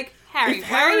 I'd be like, Harry,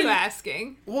 why are you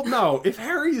asking? Well, no. If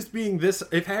Harry is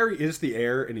the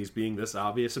heir and he's being this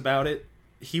obvious about it,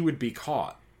 he would be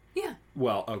caught. Yeah.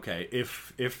 Well, okay.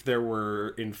 If there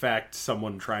were, in fact,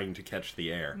 someone trying to catch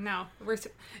the heir. No.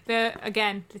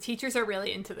 The teachers are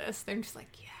really into this. They're just like,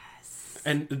 yes.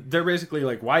 And they're basically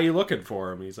like, why are you looking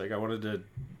for him? He's like, I wanted to,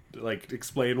 like,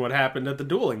 explain what happened at the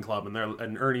dueling club.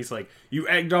 And Ernie's like, you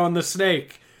egged on the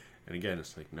snake. And again,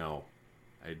 it's like, no.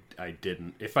 I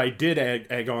didn't. If I did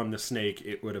egg on the snake,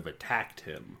 it would have attacked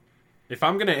him If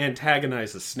I'm going to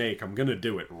antagonize a snake, I'm going to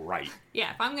do it right.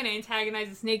 Yeah, if I'm going to antagonize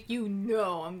a snake, I'm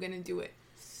going to do it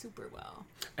super well.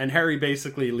 And Harry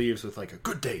basically leaves with like, a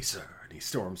good day, sir. And he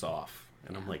storms off.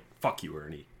 And I'm like, fuck you,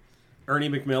 Ernie. Ernie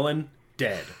Macmillan,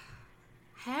 dead.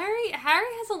 Harry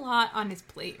has a lot on his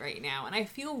plate right now, and I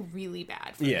feel really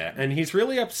bad for him. Yeah, and he's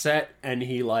really upset, and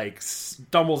he, like,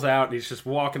 stumbles out, and he's just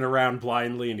walking around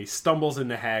blindly, and he stumbles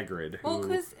into Hagrid. Well,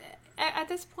 because at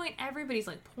this point, everybody's,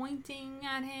 like, pointing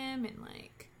at him, and,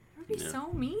 like, everybody's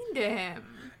so mean to him.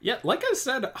 Yeah, like I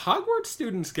said, Hogwarts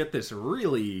students get this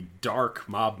really dark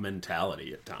mob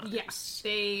mentality at times. Yes,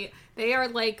 they are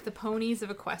like the ponies of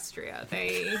Equestria.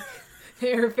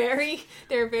 They're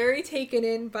very taken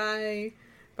in by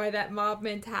that mob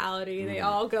mentality. They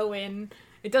all go in.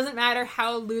 It doesn't matter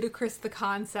how ludicrous the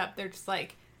concept. They're just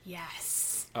like,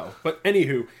 yes. Oh, but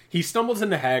anywho, he stumbles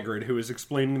into Hagrid, who is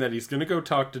explaining that he's going to go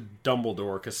talk to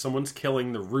Dumbledore because someone's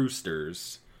killing the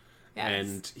roosters. Yes.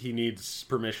 And he needs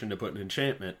permission to put an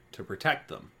enchantment to protect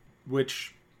them.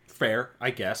 Which, fair, I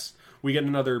guess. We get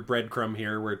another breadcrumb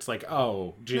here where it's like,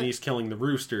 oh, Ginny's killing the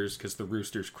roosters because the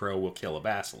rooster's crow will kill a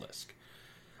basilisk.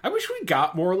 I wish we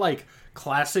got more, like,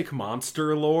 classic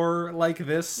monster lore like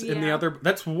this in the other...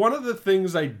 That's one of the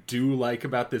things I do like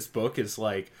about this book is,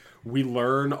 like, we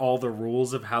learn all the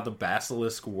rules of how the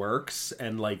basilisk works,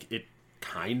 and, like, it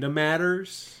kind of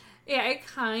matters. Yeah, it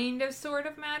kind of sort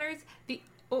of matters.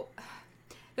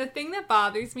 The thing that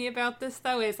bothers me about this,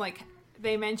 though, is, like,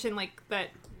 they mention, like, that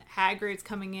Hagrid's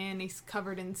coming in, he's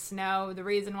covered in snow. The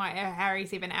reason why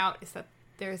Harry's even out is that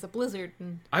there's a blizzard.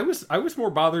 And I was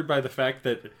more bothered by the fact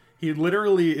that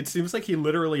it seems like he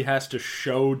literally has to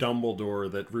show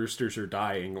Dumbledore that roosters are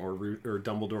dying or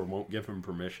Dumbledore won't give him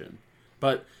permission.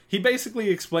 But he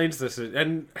basically explains this,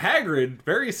 and Hagrid,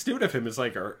 very astute of him, is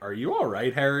like, are you all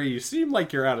right, Harry? You seem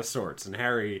like you're out of sorts. And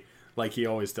Harry, like he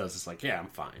always does, is like, yeah, I'm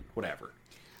fine, whatever.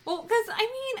 Well, because, I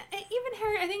mean, even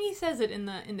Harry, I think he says it in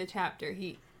the chapter,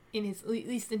 at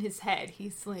least in his head,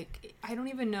 he's like, I don't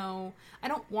even know, I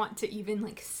don't want to even,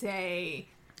 like, say...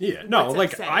 Yeah, no,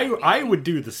 like, I would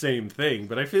do the same thing,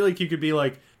 but I feel like you could be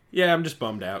like, yeah, I'm just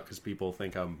bummed out because people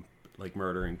think I'm, like,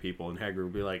 murdering people, and Hagrid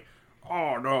would be like,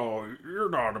 oh, no, you're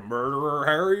not a murderer,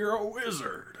 Harry, you're a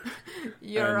wizard.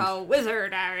 You're a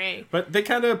wizard, Harry. But they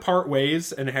kind of part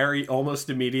ways, and Harry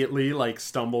almost immediately, like,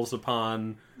 stumbles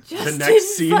upon the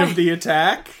next scene of the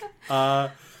attack,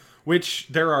 which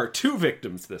there are 2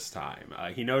 victims this time.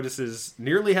 He notices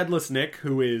Nearly Headless Nick,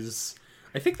 who is...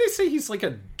 I think they say he's like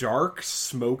a dark,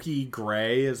 smoky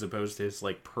gray as opposed to his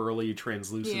like pearly,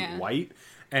 translucent white.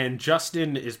 And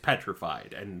Justin is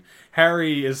petrified. And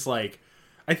Harry is like,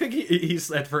 I think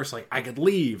he's at first like, I could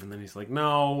leave. And then he's like,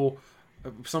 no,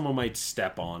 someone might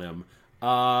step on him.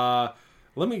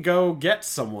 Let me go get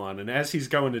someone. And as he's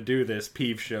going to do this,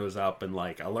 Peeves shows up and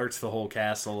like alerts the whole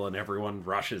castle and everyone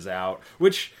rushes out.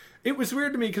 Which, it was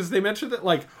weird to me because they mentioned that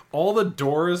like all the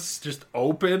doors just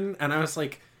open. And I was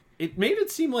like... It made it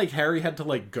seem like Harry had to,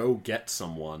 like, go get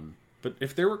someone. But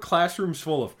if there were classrooms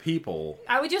full of people...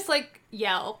 I would just, like,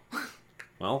 yell.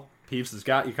 Well, Peeves has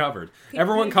got you covered.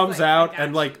 Everyone comes out,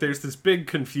 and, like, there's this big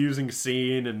confusing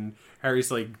scene, and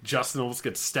Harry's like, Justin almost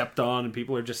gets stepped on, and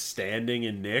people are just standing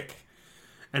in Nick.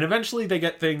 And eventually they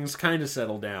get things kind of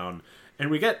settled down. And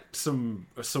we get some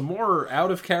more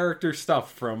out-of-character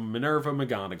stuff from Minerva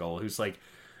McGonagall, who's like...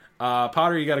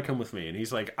 Potter, you gotta come with me. And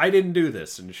he's like, I didn't do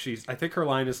this. And I think her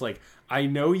line is like, I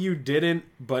know you didn't,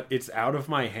 but it's out of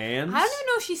my hands. I don't even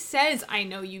know if she says, I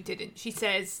know you didn't. She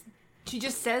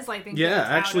just says, I think. Yeah,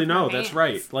 actually, no, that's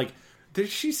right. Like,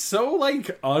 she's so,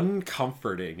 like,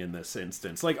 uncomforting in this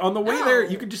instance. Like, on the way there,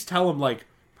 you could just tell him, like,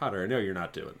 Potter, I know you're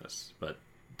not doing this, but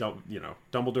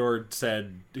Dumbledore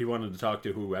said he wanted to talk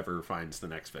to whoever finds the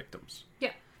next victims.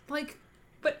 Yeah, like...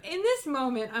 But in this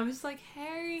moment, I was like,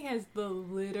 Harry has the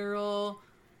literal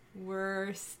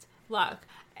worst luck.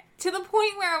 To the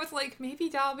point where I was like, maybe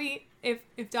Dobby, if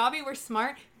Dobby were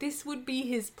smart, this would be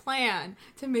his plan.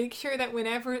 To make sure that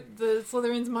whenever the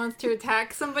Slytherin's monster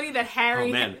attacks somebody, that Harry...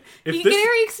 Oh, man. He get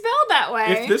Harry expelled that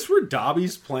way. If this were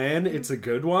Dobby's plan, it's a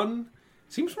good one.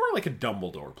 Seems more like a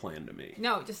Dumbledore plan to me.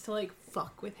 No, just to, like,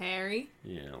 fuck with Harry.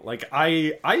 Yeah, like,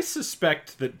 I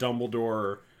suspect that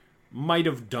Dumbledore... might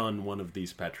have done one of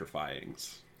these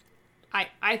petrifyings.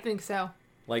 I think so.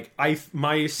 Like,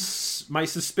 my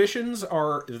suspicions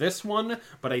are this one,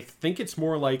 but I think it's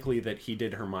more likely that he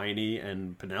did Hermione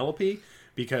and Penelope,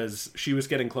 because she was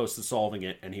getting close to solving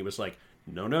it, and he was like,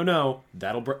 no,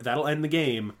 that'll end the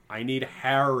game. I need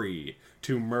Harry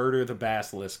to murder the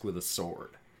basilisk with a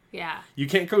sword. Yeah. You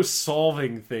can't go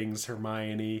solving things,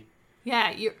 Hermione.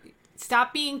 Yeah,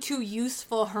 Stop being too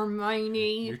useful,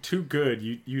 Hermione. You're too good.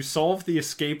 You solved the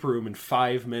escape room in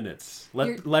 5 minutes.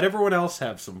 Let everyone else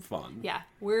have some fun. Yeah,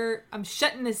 I'm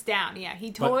shutting this down. Yeah,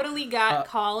 he totally got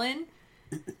Colin.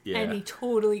 Yeah. And he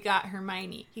totally got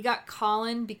Hermione. He got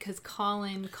Colin because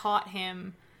Colin caught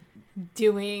him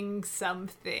doing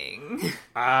something.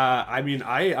 I mean,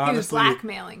 I honestly... He was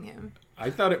blackmailing him. I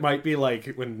thought it might be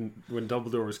like when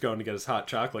Dumbledore was going to get his hot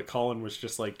chocolate, Colin was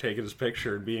just like taking his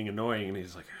picture and being annoying, and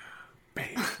he's like,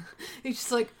 bam. He's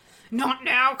just like, not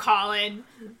now, Colin.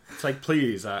 It's like,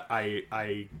 please,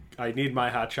 I need my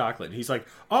hot chocolate. And he's like,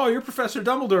 oh, you're Professor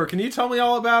Dumbledore. Can you tell me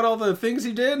all about all the things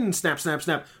he did? And snap, snap,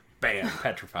 snap. Bam,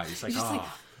 petrified. He's like, like,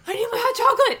 I need my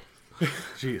hot chocolate.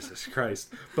 Jesus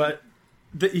Christ. But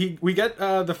we get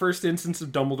the first instance of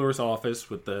Dumbledore's office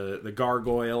with the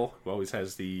gargoyle, who always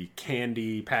has the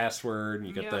candy password. And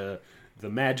you get the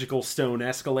magical stone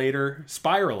escalator,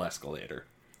 spiral escalator.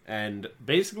 And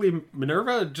basically,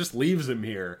 Minerva just leaves him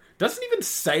here. Doesn't even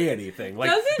say anything.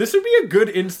 Like, this would be a good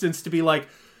instance to be like,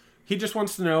 he just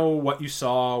wants to know what you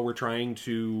saw. We're trying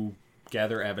to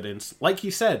gather evidence. Like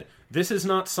he said, this is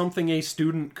not something a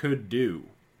student could do.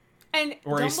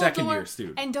 Or a second-year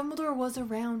student. And Dumbledore was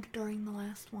around during the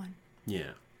last one.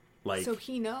 Yeah. Like, so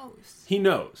he knows. He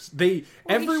knows.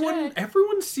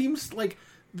 Everyone seems like...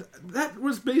 that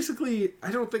was basically...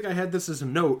 I don't think I had this as a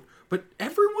note, but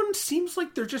everyone seems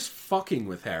like they're just fucking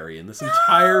with Harry in this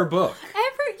entire book.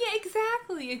 Yeah,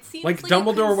 exactly. It seems like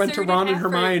Dumbledore went to Ron and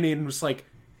Hermione and was like,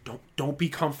 don't be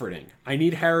comforting. I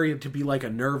need Harry to be like a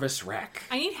nervous wreck.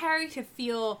 I need Harry to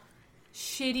feel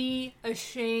shitty,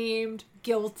 ashamed,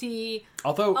 guilty,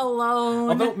 alone.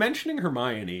 Although mentioning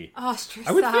Hermione, ostracized.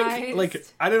 I would think, like,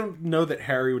 I don't know that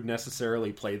Harry would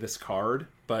necessarily play this card,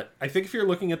 but I think if you're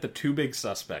looking at the two big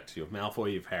suspects, you have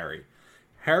Malfoy, you have Harry.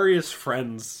 Harry is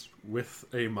friends with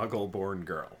a Muggle-born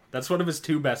girl. That's one of his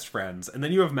two best friends. And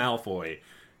then you have Malfoy,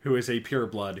 who is a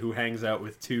pureblood, who hangs out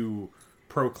with two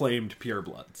proclaimed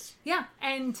purebloods. Yeah,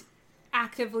 and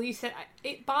actively said,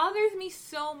 it bothers me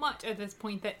so much at this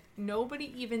point that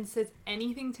nobody even says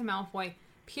anything to Malfoy.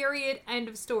 Period. End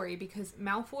of story. Because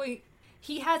Malfoy,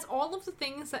 he has all of the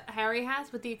things that Harry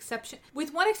has,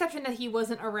 with one exception that he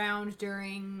wasn't around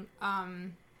during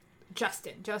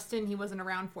Justin he wasn't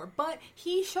around for, but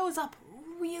he shows up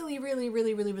really, really,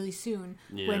 really, really, really soon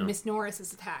when Miss Norris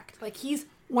is attacked. Like, he's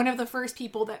one of the first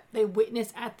people that they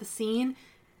witness at the scene,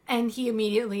 and he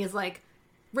immediately is like,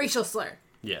 racial slur.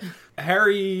 Yeah.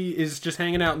 Harry is just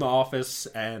hanging out in the office,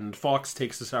 and Fawkes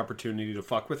takes this opportunity to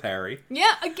fuck with Harry.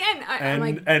 Yeah, again, I'm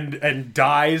like... And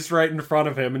dies right in front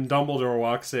of him, and Dumbledore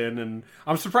walks in, and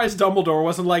I'm surprised Dumbledore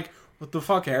wasn't like, what the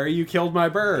fuck, Harry? You killed my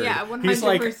bird. Yeah,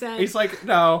 100%. He's like,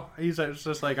 no. He's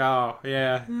just like, oh,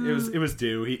 yeah, it was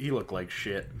due. He looked like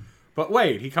shit. But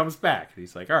wait, he comes back, and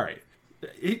he's like, all right.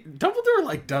 Dumbledore,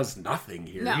 like, does nothing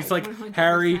here. No, he's like, 100%.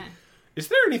 Harry... is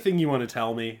there anything you want to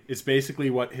tell me? Is basically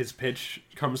what his pitch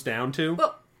comes down to.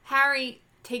 Well, Harry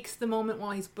takes the moment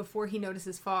before he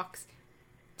notices Fawkes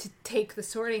to take the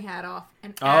Sorting Hat off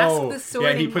and ask the Sorting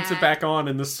Hat. Yeah, he puts it back on,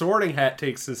 and the Sorting Hat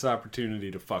takes this opportunity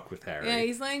to fuck with Harry. Yeah,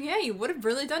 he's like, yeah, you would have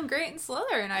really done great in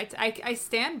Slytherin. I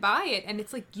stand by it. And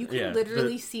it's like, you can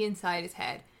literally see inside his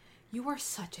head. You are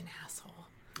such an asshole.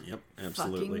 Yep,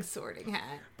 absolutely. Fucking Sorting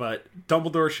Hat. But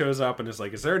Dumbledore shows up and is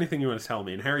like, is there anything you want to tell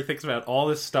me? And Harry thinks about all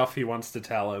this stuff he wants to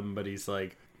tell him, but he's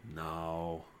like,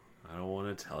 no, I don't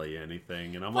want to tell you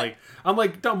anything. And I'm like,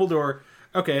 Dumbledore,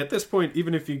 okay, at this point,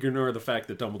 even if you ignore the fact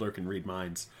that Dumbledore can read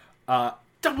minds,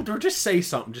 Dumbledore, just say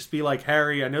something. Just be like,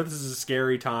 Harry, I know this is a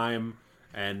scary time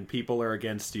and people are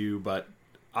against you, but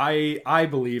I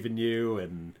believe in you,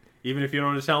 and even if you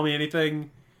don't want to tell me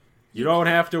anything, you don't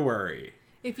have to worry.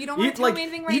 If you don't want to tell me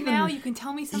anything right now, you can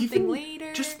tell me something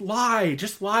later. Just lie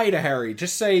to Harry.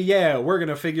 Just say, yeah, we're going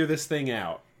to figure this thing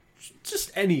out.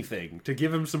 Just anything to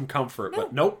give him some comfort.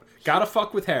 But nope, gotta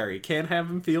fuck with Harry. Can't have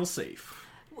him feel safe.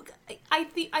 I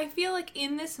feel like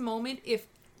in this moment, if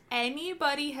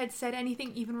anybody had said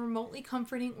anything even remotely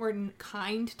comforting or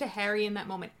kind to Harry in that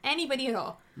moment, anybody at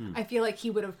all, I feel like he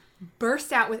would have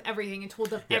burst out with everything and told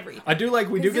them everything. I do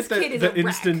like, we do get the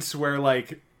instance where,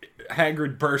 like,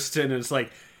 Hagrid bursts in and it's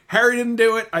like, Harry didn't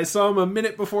do it. I saw him a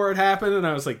minute before it happened, and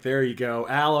I was like, there you go.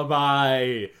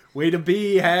 Alibi. Way to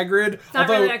be, Hagrid. It's not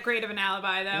really that great of an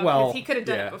alibi, though, because he could have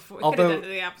done it before. He could have done it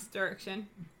the opposite direction.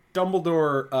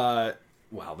 Dumbledore,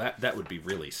 wow, that would be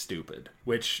really stupid.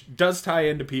 Which does tie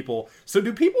into people. So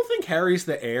do people think Harry's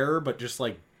the heir, but just,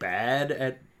 like, bad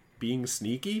at being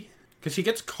sneaky? Because he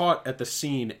gets caught at the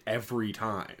scene every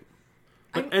time.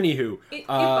 But anywho... It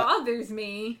bothers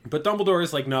me. But Dumbledore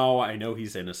is like, no, I know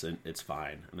he's innocent. It's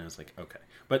fine. And I was like, okay.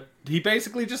 But he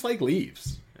basically just, like,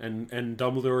 leaves. and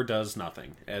Dumbledore does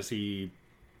nothing, as he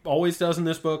always does in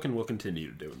this book and will continue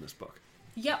to do in this book.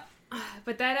 Yep.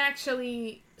 But that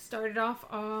actually started off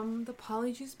the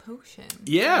Polyjuice Potion.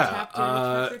 Yeah.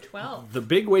 Chapter 12. The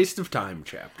Big Waste of Time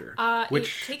chapter.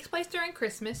 Which it takes place during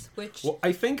Christmas, which... Well,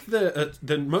 I think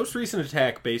the most recent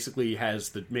attack basically has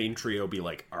the main trio be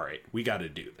like, all right, we got to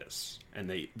do this. And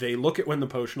they look at when the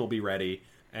potion will be ready,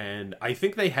 and I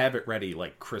think they have it ready,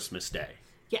 like, Christmas Day.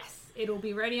 Yes. It'll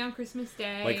be ready on Christmas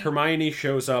Day. Like, Hermione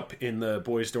shows up in the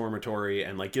boys' dormitory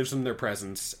and, like, gives them their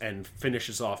presents and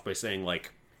finishes off by saying,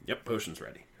 like, yep, potion's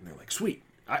ready. And they're like, sweet.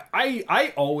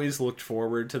 I always looked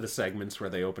forward to the segments where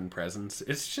they open presents.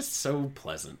 It's just so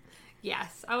pleasant.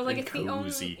 Yes. I was like, it's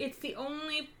the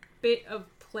only bit of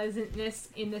pleasantness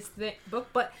in this book,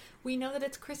 but we know that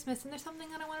it's Christmas, and there's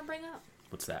something that I want to bring up.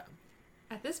 What's that?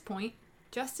 At this point,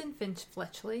 Justin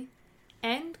Finch-Fletchley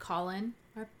and Colin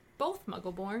are both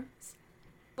Muggleborns.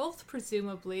 Both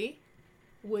presumably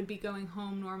would be going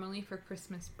home normally for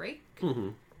Christmas break. Mm-hmm.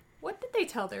 What did they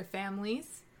tell their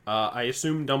families? I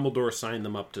assume Dumbledore signed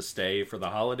them up to stay for the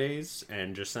holidays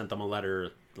and just sent them a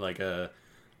letter, like a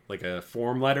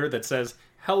form letter that says,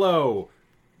 "Hello,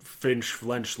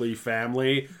 Finch-Fletchley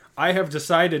family. I have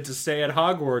decided to stay at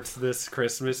Hogwarts this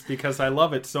Christmas because I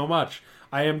love it so much.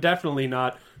 I am definitely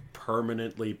not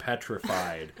permanently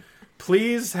petrified.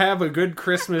 Please have a good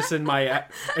Christmas in my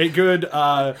a good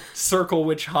circle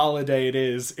which holiday it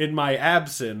is in my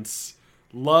absence.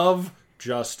 Love,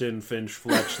 Justin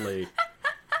Finch-Fletchley."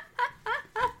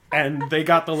 And they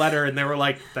got the letter and they were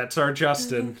like, "That's our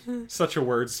Justin. Such a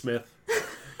wordsmith."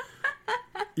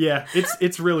 Yeah,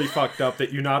 it's really fucked up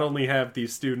that you not only have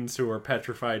these students who are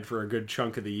petrified for a good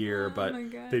chunk of the year, but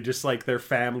they just, like, their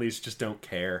families just don't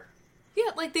care.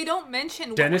 Yeah, like, they don't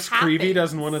mention Dennis what happens. Creevey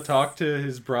doesn't want to talk to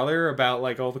his brother about,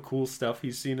 like, all the cool stuff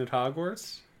he's seen at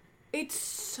Hogwarts. It's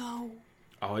so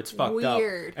it's fucked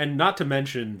weird. up. And not to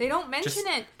mention... They don't mention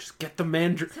it. Just get the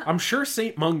Mandrake. I'm sure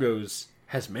St. Mungo's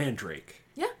has Mandrake.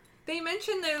 Yeah. They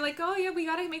mention, they're like, oh, yeah, we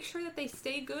gotta make sure that they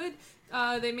stay good.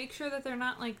 They make sure that they're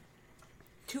not, like,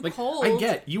 too cold. I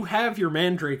get, you have your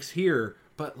Mandrakes here,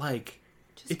 but, like,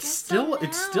 it's still,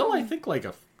 I think, like,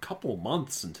 a couple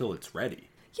months until it's ready.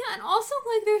 Yeah, and also,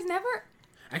 like, there's never...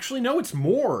 Actually, no, it's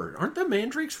more. Aren't the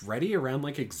Mandrakes ready around,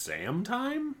 like, exam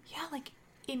time? Yeah, like,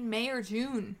 in May or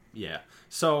June. Yeah.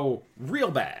 So, real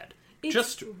bad. It's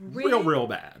just real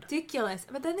bad. Ridiculous.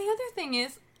 But then the other thing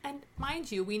is, and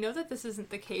mind you, we know that this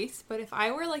isn't the case, but if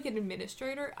I were, like, an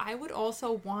administrator, I would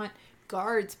also want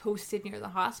guards posted near the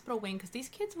hospital wing, because these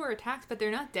kids were attacked, but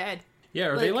they're not dead. Yeah,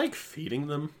 are they, like, feeding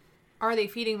them? Are they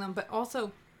feeding them? But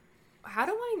also, how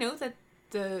do I know that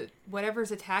the whatever's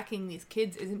attacking these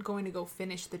kids isn't going to go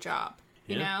finish the job?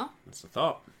 You know? That's the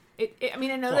thought. I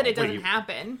mean, I know that it doesn't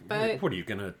happen, but... What, are you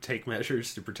going to take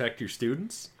measures to protect your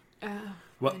students?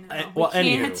 Well,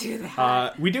 anywho, do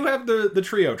that. We do have the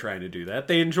trio trying to do that.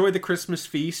 They enjoy the Christmas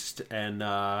feast, and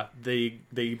they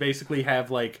basically have,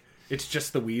 like, it's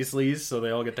just the Weasleys, so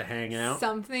they all get to hang out.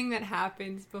 Something that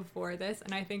happens before this,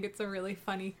 and I think it's a really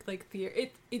funny, like,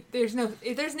 theory. There's no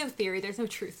theory, there's no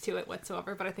truth to it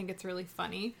whatsoever, but I think it's really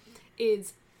funny.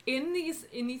 Is in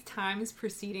these times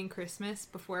preceding Christmas,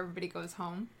 before everybody goes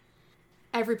home,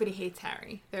 everybody hates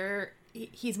Harry.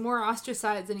 He's more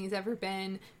ostracized than he's ever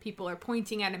been. People are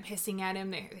pointing at him, hissing at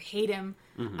him. They hate him.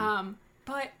 Mm-hmm.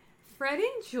 But Fred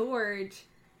and George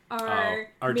are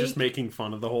just making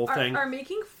fun of the whole thing. Are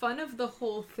making fun of the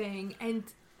whole thing, and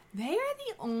they are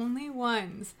the only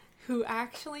ones who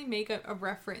actually make a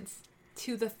reference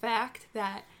to the fact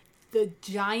that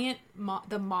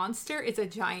the monster is a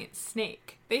giant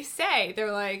snake.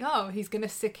 They're like, oh, he's gonna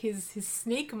stick his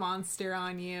snake monster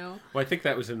on you. Well, I think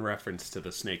that was in reference to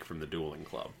the snake from the Dueling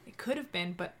Club. It could have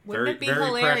been, but wouldn't it be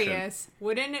hilarious? Prescient.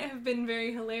 Wouldn't it have been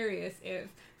very hilarious if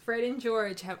Fred and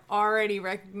George have already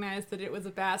recognized that it was a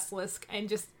basilisk, and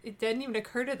just it didn't even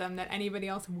occur to them that anybody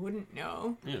else wouldn't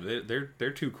know? Yeah,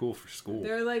 they're too cool for school.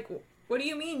 They're like, what do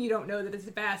you mean you don't know that it's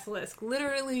a basilisk?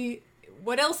 Literally,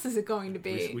 what else is it going to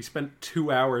be? We spent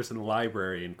 2 hours in the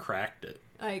library and cracked it.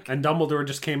 And Dumbledore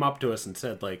just came up to us and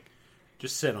said, like,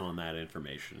 just sit on that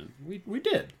information. And we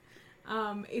did.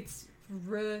 It's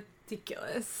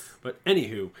ridiculous. But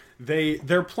anywho,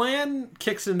 their plan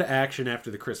kicks into action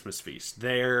after the Christmas feast.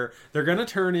 They're going to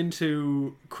turn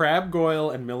into Crabbe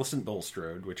Goyle and Millicent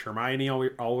Bulstrode, which Hermione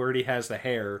already has the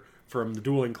hair from the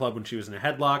Dueling Club when she was in a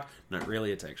headlock. Not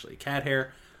really, it's actually cat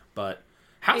hair. But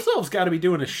House Elves got to be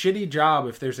doing a shitty job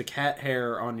if there's a cat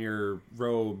hair on your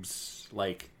robes,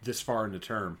 like, this far into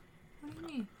term. What do you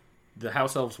mean? The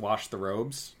House Elves wash the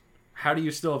robes. How do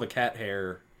you still have a cat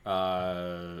hair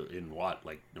In what,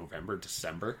 like November,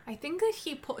 December? I think that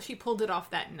she pulled it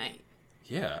off that night.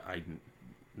 Yeah,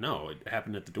 no, it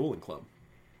happened at the dueling club.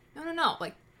 No.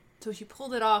 Like, so she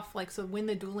pulled it off, like, so when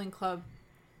the dueling club,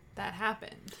 that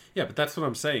happened. Yeah, but that's what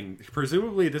I'm saying.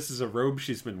 Presumably this is a robe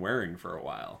she's been wearing for a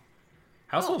while.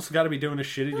 Households got to be doing a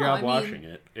shitty job washing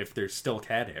it if there's still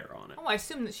cat hair on it. Oh, I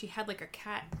assume that she had, like, a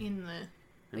cat in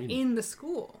the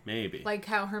school. Maybe. Like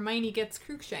how Hermione gets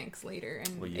Cruikshanks later,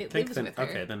 and it think lives then, with her.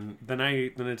 Okay, then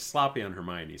it's sloppy on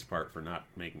Hermione's part for not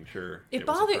making sure it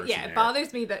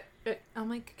bothers me that I'm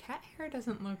like, cat hair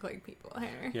doesn't look like people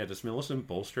hair. Yeah, does Millicent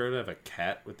Bulstrode have a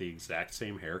cat with the exact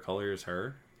same hair color as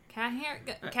her? Cat hair?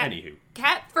 Anywho.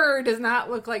 Cat fur does not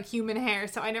look like human hair,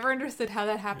 so I never understood how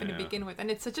that happened to begin with.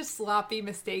 And it's such a sloppy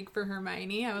mistake for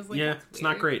Hermione. I was like, yeah, it's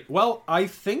not great. Well, I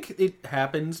think it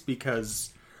happens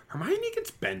because Hermione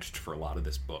gets benched for a lot of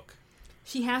this book.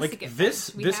 She has to get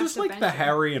benched. This is like the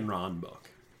Harry and Ron book.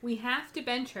 We have to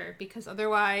bench her because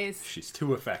otherwise... she's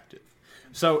too effective.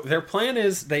 So their plan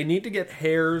is they need to get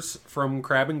hairs from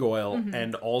Crabbe and Goyle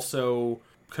and also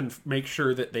make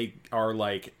sure that they are,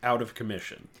 like, out of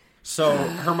commission. So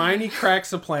Hermione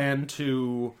cracks a plan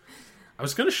to... I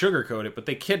was going to sugarcoat it, but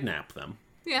they kidnap them.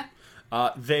 Yeah.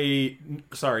 They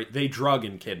drug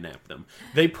and kidnap them.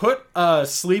 They put a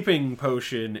sleeping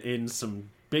potion in some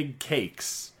big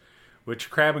cakes, which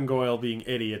Crabbe and Goyle, being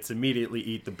idiots, immediately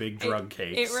eat the big drug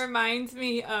cakes. It reminds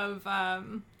me of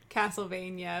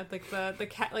Castlevania,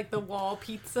 like the wall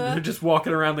pizza. They're just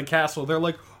walking around the castle. They're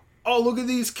like, "Oh, look at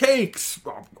these cakes!"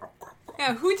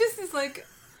 Yeah, who just is like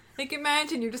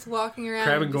imagine you're just walking around.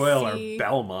 Crabbe and Goyle are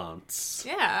Belmonts.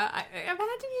 Yeah, imagine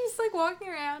you're just like walking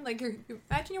around, like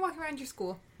imagine you're walking around your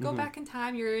school. Go back in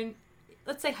time. You're in,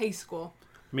 let's say, high school.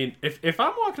 I mean, if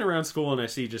I'm walking around school and I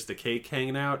see just a cake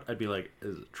hanging out, I'd be like,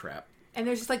 "This is a trap." And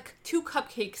there's just like 2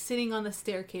 cupcakes sitting on the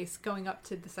staircase going up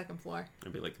to the 2nd floor.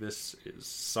 I'd be like,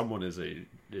 someone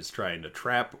is trying to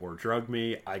trap or drug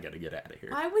me. I gotta get out of here.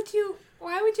 Why would you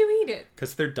eat it?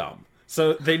 Because they're dumb.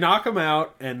 So they knock them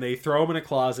out and they throw them in a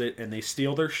closet and they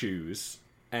steal their shoes.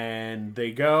 And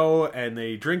they go and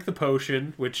they drink the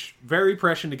potion, which very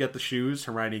prescient to get the shoes.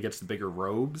 Hermione gets the bigger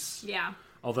robes. Yeah.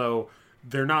 Although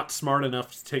they're not smart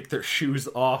enough to take their shoes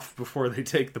off before they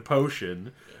take the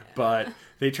potion. Yeah. But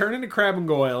they turn into Crabbe and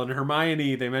Goyle, and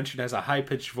Hermione, they mentioned, has a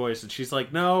high-pitched voice, and she's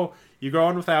like, "No, you go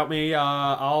on without me,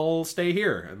 I'll stay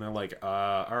here." And they're like,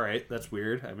 alright, that's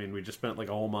weird. I mean, we just spent like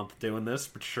a whole month doing this,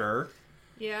 but sure.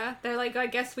 Yeah, they're like, I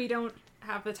guess we don't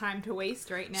have the time to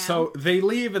waste right now. So they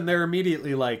leave, and they're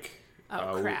immediately like,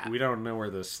 crap. We don't know where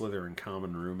the Slytherin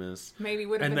common room is. Maybe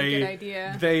would have been a good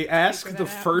idea. They ask the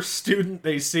first student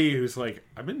they see who's like,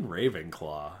 "I'm in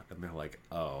Ravenclaw." And they're like,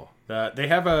 "Oh."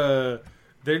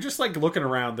 They're just like looking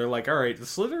around. They're like, "Alright, the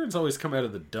Slytherins always come out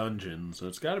of the dungeon, so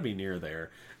it's got to be near there."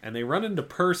 And they run into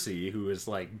Percy, who is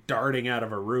like darting out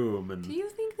of a room. And do you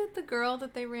think that the girl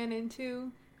that they ran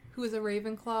into, who was a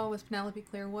Ravenclaw, was Penelope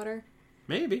Clearwater?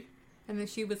 Maybe. And then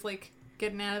she was like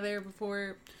getting out of there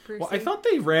before Percy? Well, I thought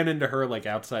they ran into her like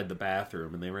outside the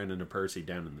bathroom, and they ran into Percy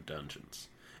down in the dungeons.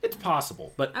 It's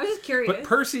possible, but I was just curious. But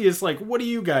Percy is like, "What are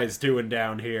you guys doing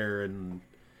down here?" And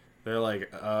they're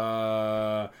like,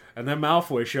 And then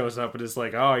Malfoy shows up and is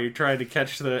like, "Oh, you trying to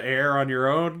catch the air on your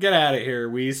own? Get out of here,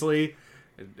 Weasley."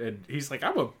 And he's like,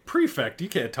 "I'm a prefect. You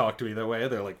can't talk to me that way."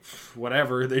 They're like,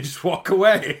 "Whatever." They just walk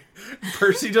away.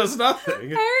 Percy does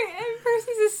nothing.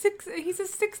 He's a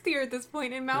 6th year at this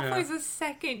point, and Malfoy's a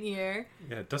 2nd year.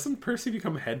 Yeah, doesn't Percy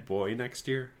become head boy next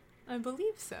year? I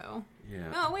believe so.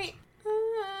 Yeah. Oh, wait.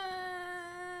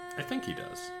 I think he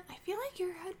does. I feel like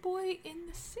you're head boy in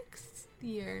the 6th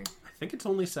year. I think it's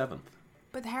only 7th.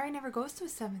 But Harry never goes to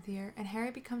his 7th year, and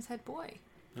Harry becomes head boy.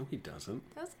 No, he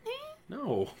doesn't. Doesn't he?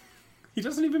 No. He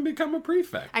doesn't even become a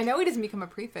prefect. I know he doesn't become a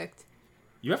prefect.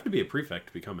 You have to be a prefect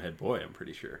to become head boy, I'm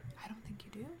pretty sure. I don't think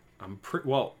you do.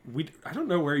 I don't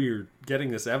know where you're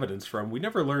getting this evidence from. We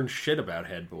never learned shit about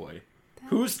head boy.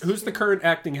 Who's the current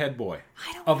acting head boy?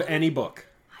 I don't of know. Any book?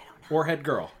 I don't know. Or head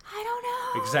girl? I don't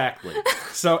know. Exactly.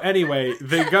 So anyway,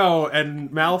 they go, and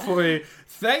Malfoy...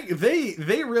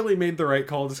 They really made the right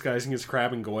call disguising as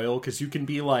Crabbe and Goyle, because you can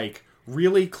be, like,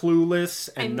 really clueless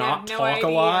and not talk a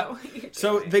lot.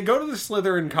 So they go to the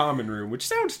Slytherin common room, which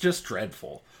sounds just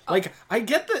dreadful. Like, I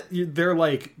get that they're,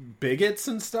 like, bigots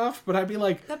and stuff, but I'd be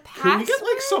like, can we get,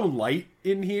 like, some light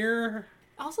in here?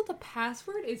 Also, the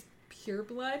password is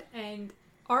pureblood, and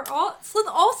all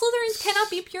Slytherins cannot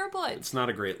be pureblood. It's not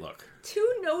a great look.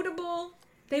 Two notable...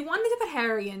 They wanted to put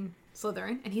Harry in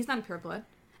Slytherin, and he's not a pureblood.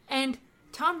 And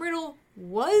Tom Riddle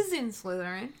was in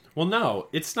Slytherin. Well, no,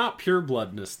 it's not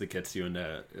purebloodness that gets you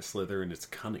into Slytherin, it's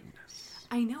cunningness.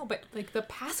 I know, but like the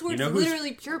password You know is who's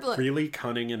literally pure blood. really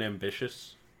cunning and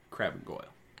ambitious? Crabbe and Goyle.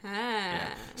 Ah.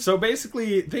 Yeah. So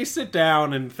basically, they sit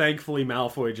down, and thankfully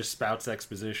Malfoy just spouts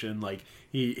exposition. Like,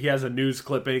 he has a news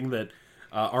clipping that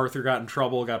Arthur got in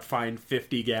trouble, got fined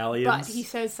 50 galleons. But he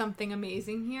says something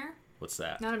amazing here. What's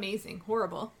that? Not amazing,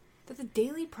 horrible. That the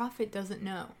Daily Prophet doesn't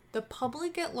know. The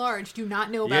public at large do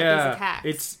not know about these attacks.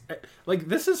 It's like,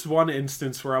 this is one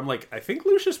instance where I'm like, I think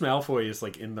Lucius Malfoy is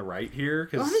like in the right here,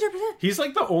 because 100%. he's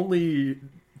like the only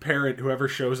parent who ever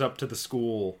shows up to the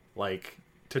school like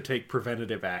to take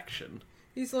preventative action.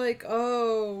 He's like,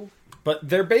 oh. But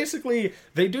they're basically,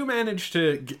 they do manage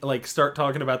to like start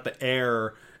talking about the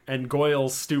heir, and Goyle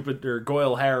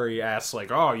Harry asks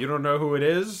like, oh, you don't know who it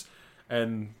is?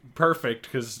 And perfect,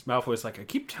 because Malfoy's like, I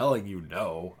keep telling you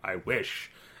no, I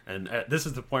wish. And this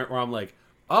is the point where I'm like,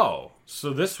 oh,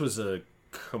 so this was a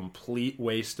complete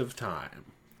waste of time.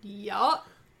 Yup.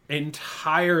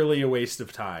 Entirely a waste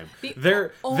of time.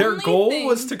 Their goal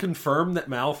was to confirm that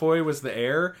Malfoy was the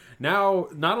heir. Now,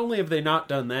 not only have they not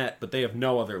done that, but they have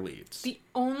no other leads. The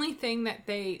only thing that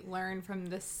they learn from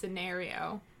this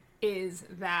scenario is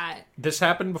that this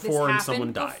happened before and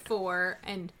someone died.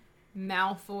 And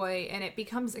Malfoy, and it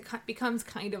becomes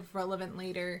kind of relevant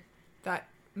later that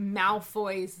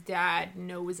Malfoy's dad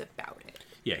knows about it.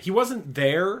 Yeah, he wasn't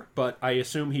there, but I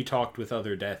assume he talked with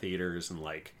other Death Eaters, and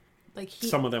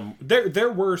some of them.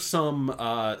 There were some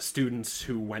students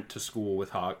who went to school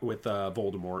with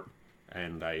Voldemort,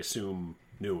 and I assume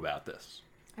knew about this.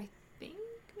 I think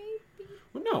maybe.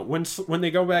 Well, no, when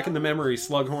they go back in the memory,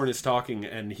 Slughorn is talking,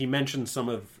 and he mentions some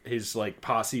of his like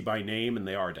posse by name, and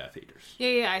they are Death Eaters.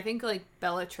 Yeah. I think like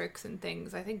Bellatrix and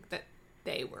things. I think that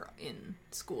they were in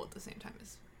school at the same time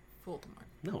as Voldemort.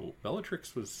 No,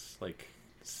 Bellatrix was like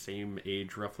same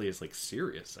age roughly as like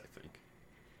Sirius, I think.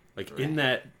 Like in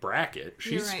that bracket,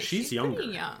 she's younger.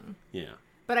 Pretty young. Yeah.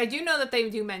 But I do know that they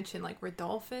do mention like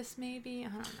Rodolphus, maybe.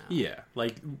 I don't know. Yeah,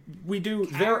 like we do.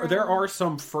 Carol. There are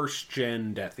some first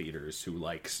gen Death Eaters who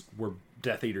like were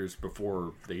Death Eaters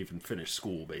before they even finished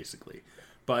school, basically.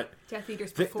 But Death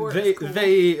Eaters before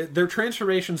their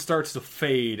transformation starts to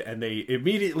fade, and they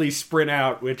immediately sprint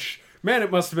out. Which, man,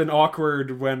 it must have been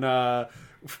awkward when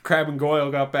Crabbe and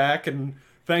Goyle got back, and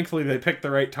thankfully they picked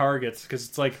the right targets, because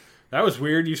it's like, that was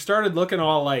weird. You started looking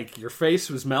all like your face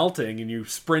was melting, and you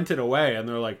sprinted away, and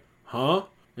they're like, huh? And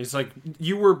he's like,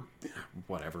 you were,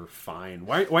 whatever, fine.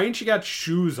 Why ain't you got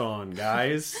shoes on,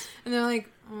 guys? And they're like,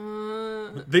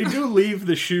 They do leave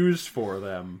the shoes for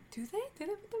them. Do they? Did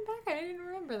they put them back? I didn't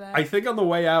remember that. I think on the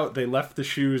way out, they left the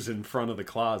shoes in front of the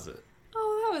closet.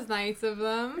 Oh, that was nice of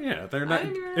them. Yeah, they're not. I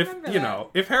didn't even remember that.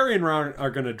 If Harry and Ron are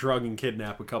going to drug and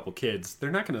kidnap a couple kids,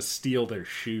 they're not going to steal their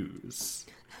shoes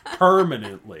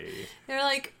permanently. They're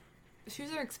like,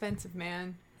 shoes are expensive,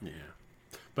 man. Yeah.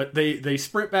 But they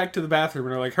sprint back to the bathroom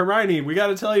and are like, Hermione, we got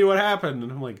to tell you what happened.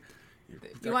 And I'm like,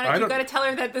 you got to tell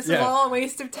her that this is all a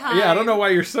waste of time. Yeah, I don't know why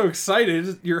you're so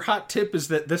excited. Your hot tip is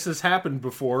that this has happened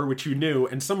before, which you knew,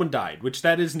 and someone died, which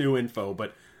that is new info.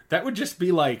 But that would just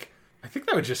be like, I think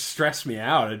that would just stress me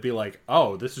out. It'd be like,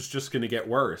 oh, this is just going to get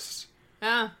worse.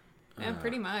 Yeah,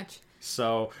 pretty much.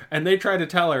 So, and they try to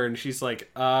tell her, and she's like,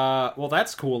 well,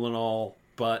 that's cool and all,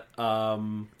 but,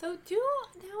 So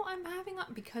now I'm having,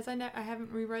 because I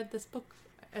haven't reread this book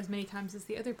as many times as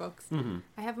the other books,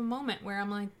 I have a moment where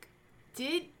I'm like,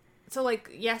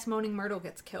 yes, Moaning Myrtle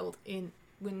gets killed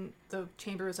when the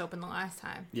chamber was open the last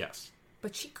time. Yes.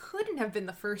 But she couldn't have been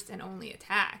the first and only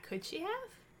attack, could she have?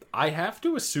 I have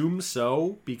to assume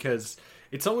so, because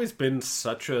it's always been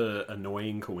such a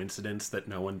annoying coincidence that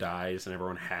no one dies and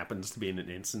everyone happens to be in an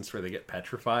instance where they get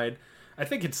petrified. I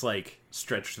think it's like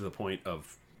stretched to the point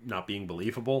of not being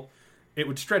believable. It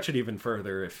would stretch it even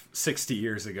further if 60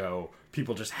 years ago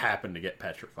people just happened to get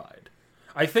petrified.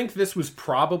 I think this was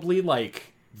probably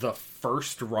like the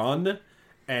first run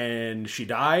and she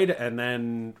died, and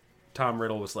then Tom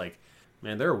Riddle was like,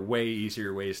 man, there are way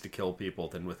easier ways to kill people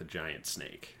than with a giant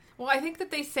snake. Well, I think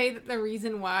that they say that the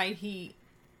reason why he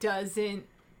doesn't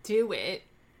do it,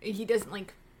 he doesn't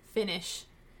like finish,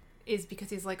 is because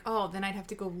he's like, oh, then I'd have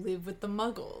to go live with the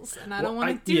Muggles, and I don't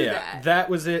want to do that. Yeah, that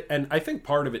was it. And I think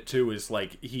part of it too is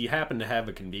like he happened to have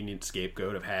a convenient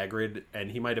scapegoat of Hagrid,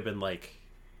 and he might have been like,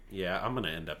 yeah, I'm gonna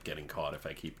end up getting caught if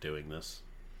I keep doing this.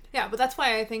 Yeah, but that's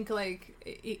why I think like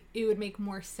it would make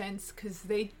more sense, because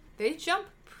they jump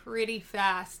pretty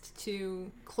fast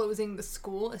to closing the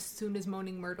school as soon as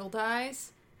Moaning Myrtle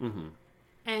dies. Mm-hmm.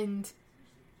 And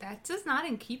that's just not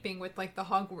in keeping with like the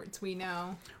Hogwarts we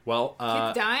know. Well,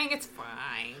 kids dying, it's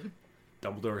fine.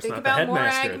 Dumbledore's Think not the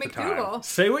headmaster at the time.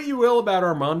 Say what you will about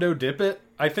Armando Dippet.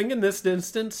 I think in this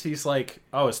instance, he's like,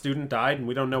 oh, a student died and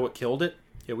we don't know what killed it.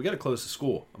 yeah, we got to close the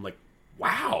school. I'm like,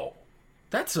 wow,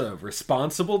 that's a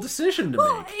responsible decision to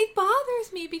Well, make. it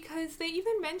bothers me because they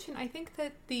even mention, I think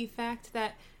that the fact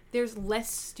that there's less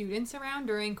students around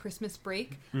during Christmas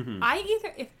break.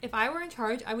 If I were in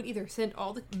charge, I would either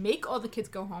make all the kids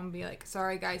go home and be like,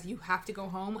 sorry guys, you have to go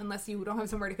home unless you don't have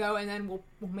somewhere to go, and then we'll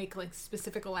make like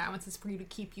specific allowances for you to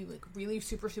keep you like really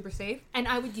super, super safe. And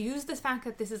I would use the fact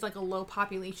that this is like a low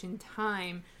population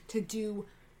time to do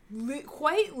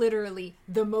quite literally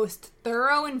the most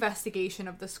thorough investigation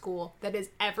of the school that has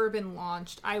ever been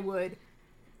launched. I would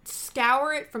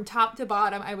scour it from top to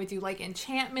bottom. I would do like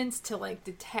enchantments to like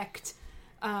detect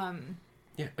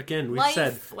Yeah, again, we've life,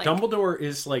 said like- Dumbledore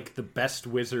is like the best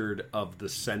wizard of the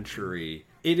century.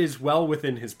 It is well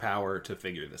within his power to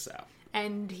figure this out.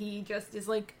 and he just is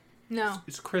like, no,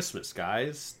 It's Christmas,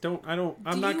 guys. I'm Do not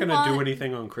you going to do want-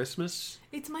 anything on Christmas.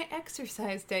 it's my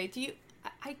exercise day.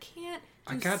 I can't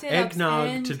do I got sit-ups eggnog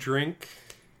and- to drink.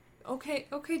 Okay,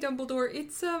 Dumbledore,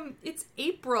 it's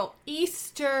April,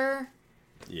 Easter.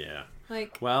 Yeah.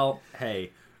 Like, Well,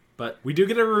 hey, but we do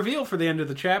get a reveal for the end of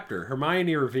the chapter.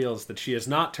 Hermione reveals that she has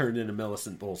not turned into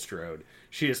Millicent Bulstrode.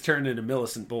 She has turned into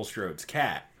Millicent Bulstrode's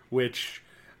cat, which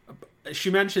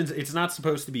she mentions it's not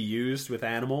supposed to be used with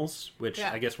animals, which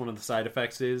Yeah. I guess one of the side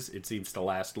effects is it seems to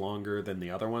last longer than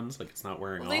the other ones. Like, it's not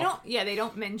wearing off. they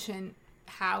don't mention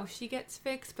how she gets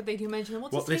fixed, but they do mention, we'll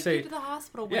Well, just they take say- you to the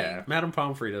hospital wing. Yeah, Madame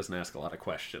Pomfrey doesn't ask a lot of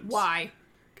questions. Why?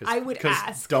 I would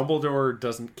ask. Dumbledore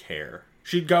doesn't care.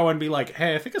 She'd go and be like,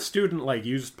 hey, I think a student like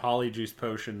used Polyjuice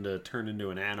Potion to turn into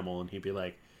an animal, and he'd be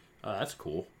like, oh, that's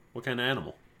cool. What kind of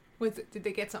animal? Did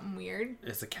they get something weird?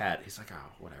 It's a cat. He's like,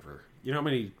 oh, whatever. You know how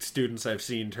many students I've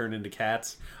seen turn into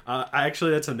cats?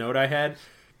 That's a note I had.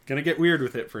 Gonna get weird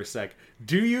with it for a sec.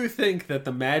 Do you think that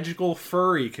the magical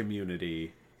furry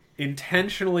community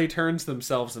intentionally turns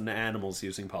themselves into animals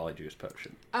using Polyjuice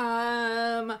Potion?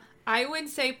 I would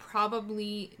say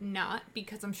probably not,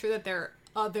 because I'm sure that there are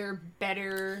other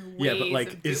better ways. Yeah, but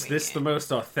like, of is doing this it. the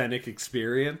most authentic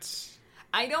experience?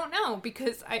 I don't know,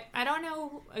 because I don't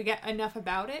know enough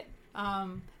about it.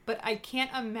 But I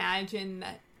can't imagine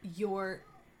that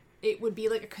it would be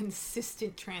like a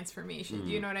consistent transformation.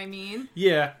 Do you know what I mean?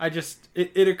 Yeah,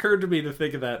 it occurred to me to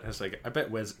think of that as like, I bet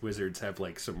wizards have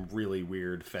like some really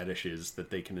weird fetishes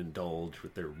that they can indulge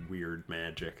with their weird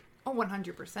magic. Oh,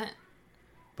 100%. They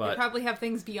But probably have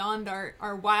things beyond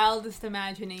our wildest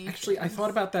imagination. actually, I thought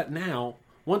about that now.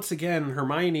 Once again,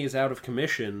 Hermione is out of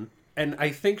commission, and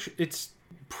I think it's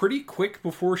pretty quick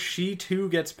before she too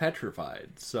gets petrified.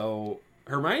 So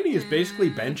Hermione is basically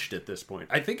benched at this point.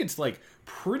 I think it's like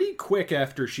pretty quick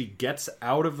after she gets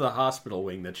out of the hospital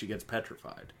wing that she gets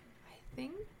petrified. I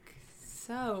think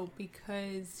so,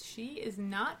 because she is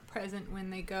not present when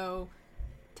they go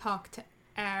talk to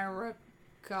Aragog.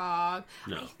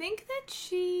 No. I think that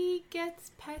she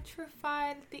gets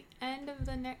petrified at the end of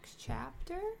the next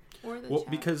chapter, or the Well,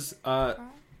 because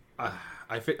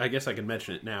I guess I can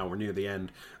mention it now. We're near the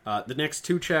end. The next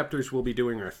two chapters we'll be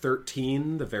doing are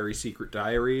 13, The Very Secret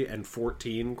Diary, and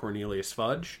 14, Cornelius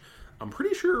Fudge. I'm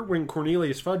pretty sure when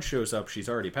Cornelius Fudge shows up, she's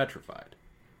already petrified.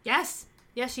 Yes,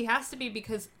 she has to be,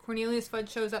 because Cornelius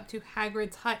Fudge shows up to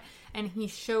Hagrid's hut, and he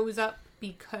shows up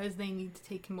because they need to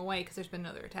take him away because there's been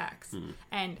other attacks.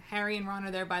 And Harry and Ron are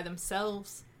there by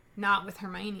themselves, not with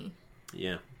Hermione.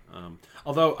 Yeah.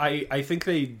 Although I think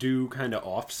they do kind of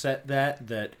offset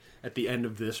that at the end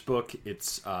of this book,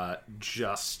 it's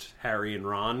just Harry and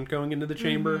Ron going into the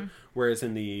chamber, whereas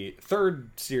in the third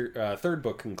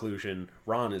book conclusion,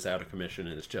 Ron is out of commission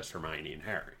and it's just Hermione and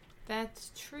Harry.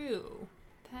 That's true.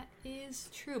 That is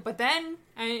true. But then,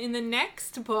 in the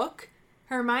next book,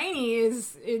 Hermione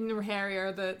is and Harry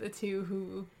are the two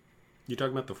who... You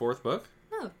talking about the fourth book?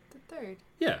 No, the third.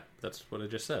 Yeah, that's what I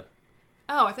just said.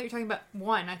 Oh, I thought you were talking about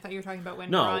one. I thought you were talking about when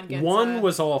No, Ron gets... one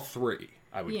was all three,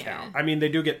 I would Yeah. count. I mean, they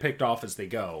do get picked off as they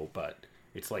go, but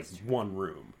it's like one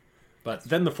room. But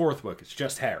then the fourth book, it's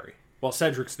just Harry. Well,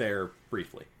 Cedric's there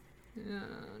briefly.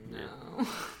 No.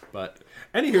 But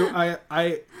anywho,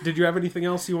 I did you have anything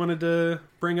else you wanted to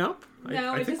bring up?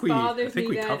 No, I it think just we bothers me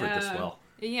we that, covered this well.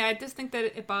 Yeah, I just think that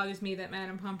it bothers me that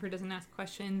Madame Pomfrey doesn't ask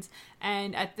questions.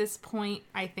 And at this point,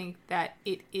 I think that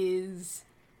it is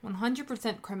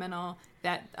 100% criminal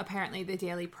that apparently the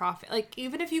Daily Prophet... Like,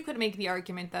 even if you could make the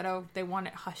argument that, oh, they want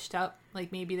it hushed up,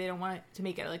 like maybe they don't want it to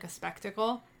make it like a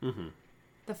spectacle. Mm-hmm.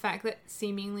 The fact that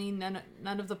seemingly none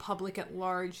of the public at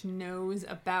large knows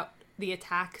about the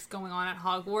attacks going on at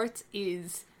Hogwarts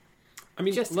is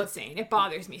just insane. It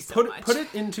bothers me so much. Put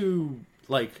it into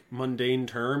like mundane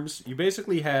terms. You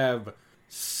basically have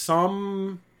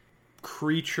some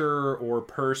creature or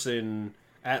person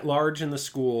at large in the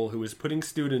school who is putting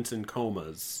students in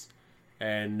comas,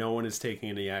 and no one is taking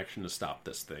any action to stop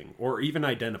this thing or even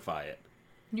identify it.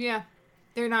 Yeah.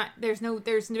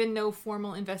 There's been no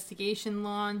formal investigation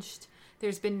launched.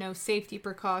 There's been no safety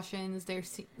precautions.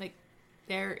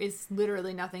 There is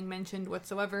literally nothing mentioned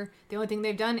whatsoever. The only thing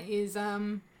they've done is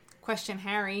question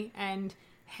Harry, and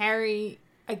Harry,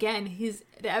 again,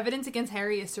 the evidence against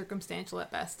Harry is circumstantial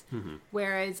at best. Mm-hmm.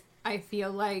 Whereas I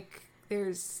feel like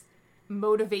there's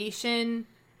motivation,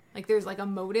 like there's like a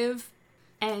motive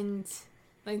and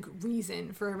like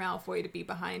reason for Malfoy to be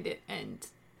behind it, and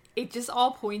it just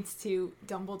all points to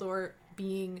Dumbledore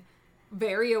being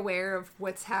very aware of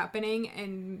what's happening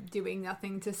and doing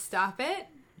nothing to stop it.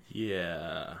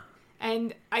 Yeah.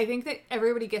 And I think that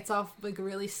everybody gets off like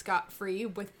really scot-free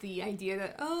with the idea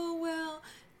that, oh, well,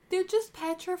 they're just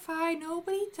petrified.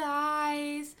 Nobody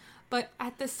dies. But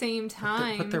at the same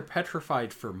time... But they're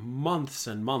petrified for months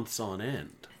and months on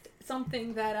end.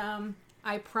 Something that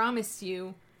I promised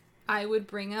you I would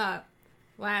bring up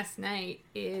last night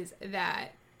is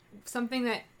that something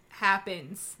that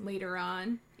happens later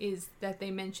on is that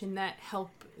they mention that help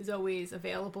is always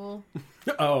available.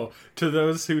 Oh, to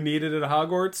those who need it at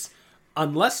Hogwarts?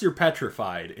 Unless you're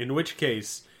petrified, in which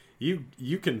case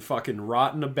you can fucking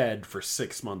rot in a bed for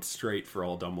 6 months straight for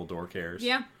all Dumbledore cares.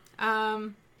 Yeah.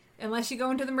 Unless you go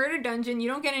into the murder dungeon, you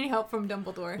don't get any help from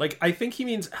Dumbledore. Like, I think he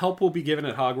means help will be given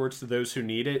at Hogwarts to those who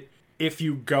need it if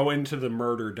you go into the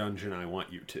murder dungeon I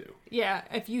want you to. Yeah,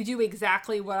 if you do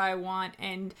exactly what I want.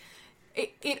 And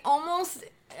it almost...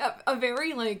 A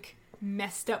very, like,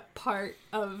 messed up part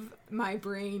of my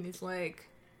brain is like,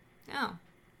 oh...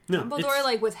 No, Dumbledore,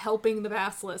 like, was helping the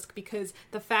Basilisk because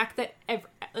the fact that,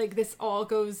 this all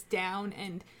goes down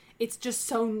and it's just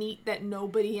so neat that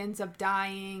nobody ends up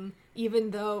dying,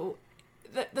 even though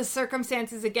the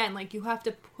circumstances, again, like, you have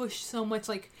to push so much,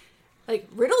 like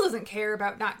Riddle doesn't care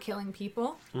about not killing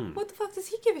people. What the fuck does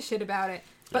he give a shit about it?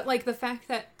 But, like, the fact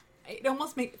that it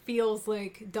almost feels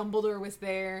like Dumbledore was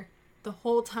there the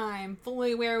whole time,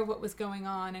 fully aware of what was going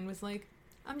on, and was like,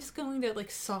 I'm just going to, like,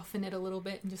 soften it a little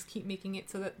bit and just keep making it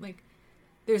so that, like,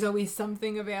 there's always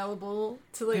something available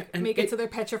to, like, make it so they're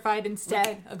petrified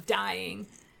instead of dying.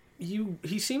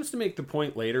 He seems to make the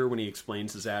point later when he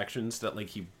explains his actions that, like,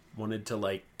 he wanted to,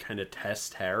 like, kind of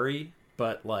test Harry,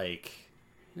 but, like,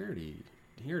 you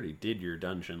already did your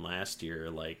dungeon last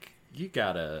year. Like, you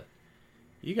gotta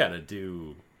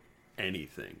do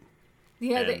anything.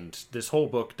 Yeah. And this whole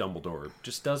book, Dumbledore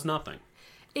just does nothing.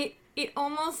 It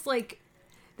almost, like...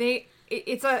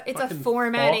 It's a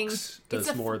formatting. Fawkes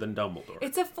does more than Dumbledore.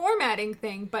 It's a formatting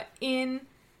thing, but in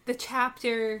the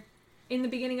chapter, in the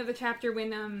beginning of the chapter,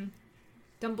 when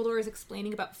Dumbledore is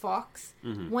explaining about Fawkes,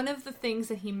 one of the things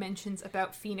that he mentions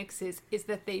about phoenixes is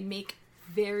that they make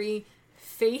very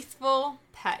faithful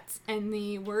pets, and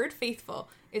the word "faithful"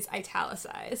 is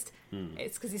italicized.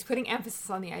 It's because he's putting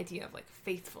emphasis on the idea of, like,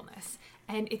 faithfulness,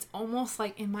 and it's almost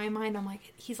like, in my mind, I'm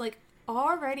like, he's like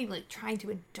already, like, trying to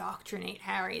indoctrinate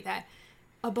Harry that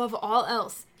above all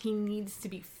else he needs to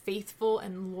be faithful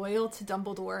and loyal to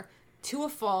Dumbledore to a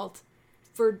fault.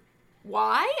 For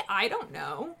why? I don't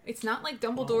know. It's not like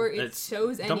Dumbledore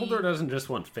shows any... Dumbledore doesn't just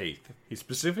want faith. He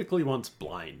specifically wants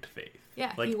blind faith.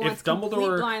 Yeah, like, he wants if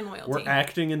Dumbledore blind loyalty. were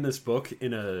acting in this book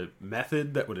in a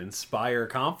method that would inspire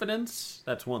confidence,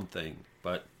 that's one thing.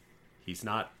 But he's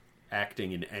not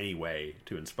acting in any way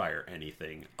to inspire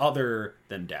anything other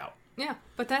than doubt. Yeah,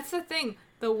 but that's the thing.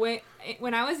 The way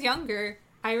when I was younger,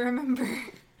 I remember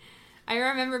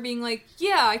being like,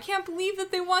 "Yeah, I can't believe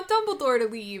that they want Dumbledore to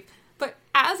leave." But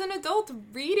as an adult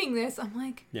reading this, I'm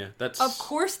like, "Yeah, that's of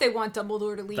course they want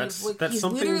Dumbledore to leave. That's he's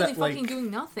something literally that, fucking like, doing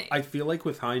nothing." I feel like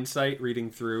with hindsight, reading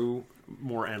through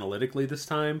more analytically this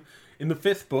time, in the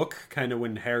 5th book, kind of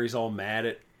when Harry's all mad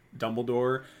at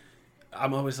Dumbledore,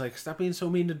 I'm always like, "Stop being so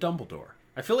mean to Dumbledore."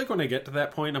 I feel like when I get to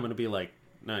that point, I'm going to be like,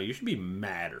 "No, you should be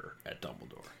madder at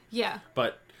Dumbledore." Yeah.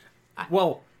 But,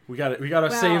 well, we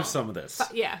gotta save some of this.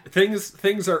 Yeah.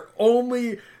 Things are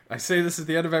only... I say this at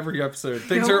the end of every episode.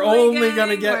 Things are only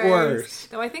gonna get worse.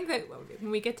 Though I think that when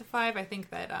we get to 5, I think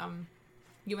that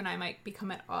you and I might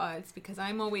become at odds, because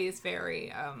I'm always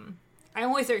very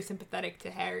sympathetic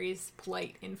to Harry's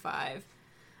plight in 5.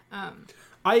 I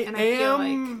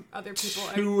am like other people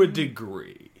to a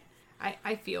degree.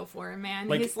 I feel for him, man.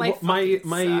 Like, his life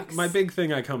my big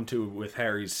thing I come to with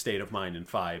Harry's state of mind in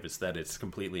 5 is that it's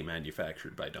completely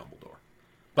manufactured by Dumbledore.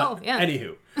 But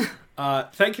anywho,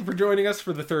 thank you for joining us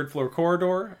for the Third Floor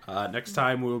Corridor. Next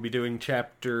time we'll be doing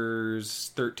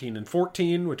chapters 13 and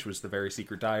 14, which was the Very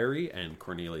Secret Diary and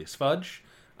Cornelius Fudge.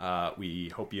 We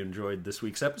hope you enjoyed this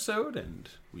week's episode, and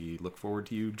we look forward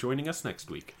to you joining us next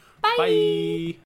week. Bye! Bye!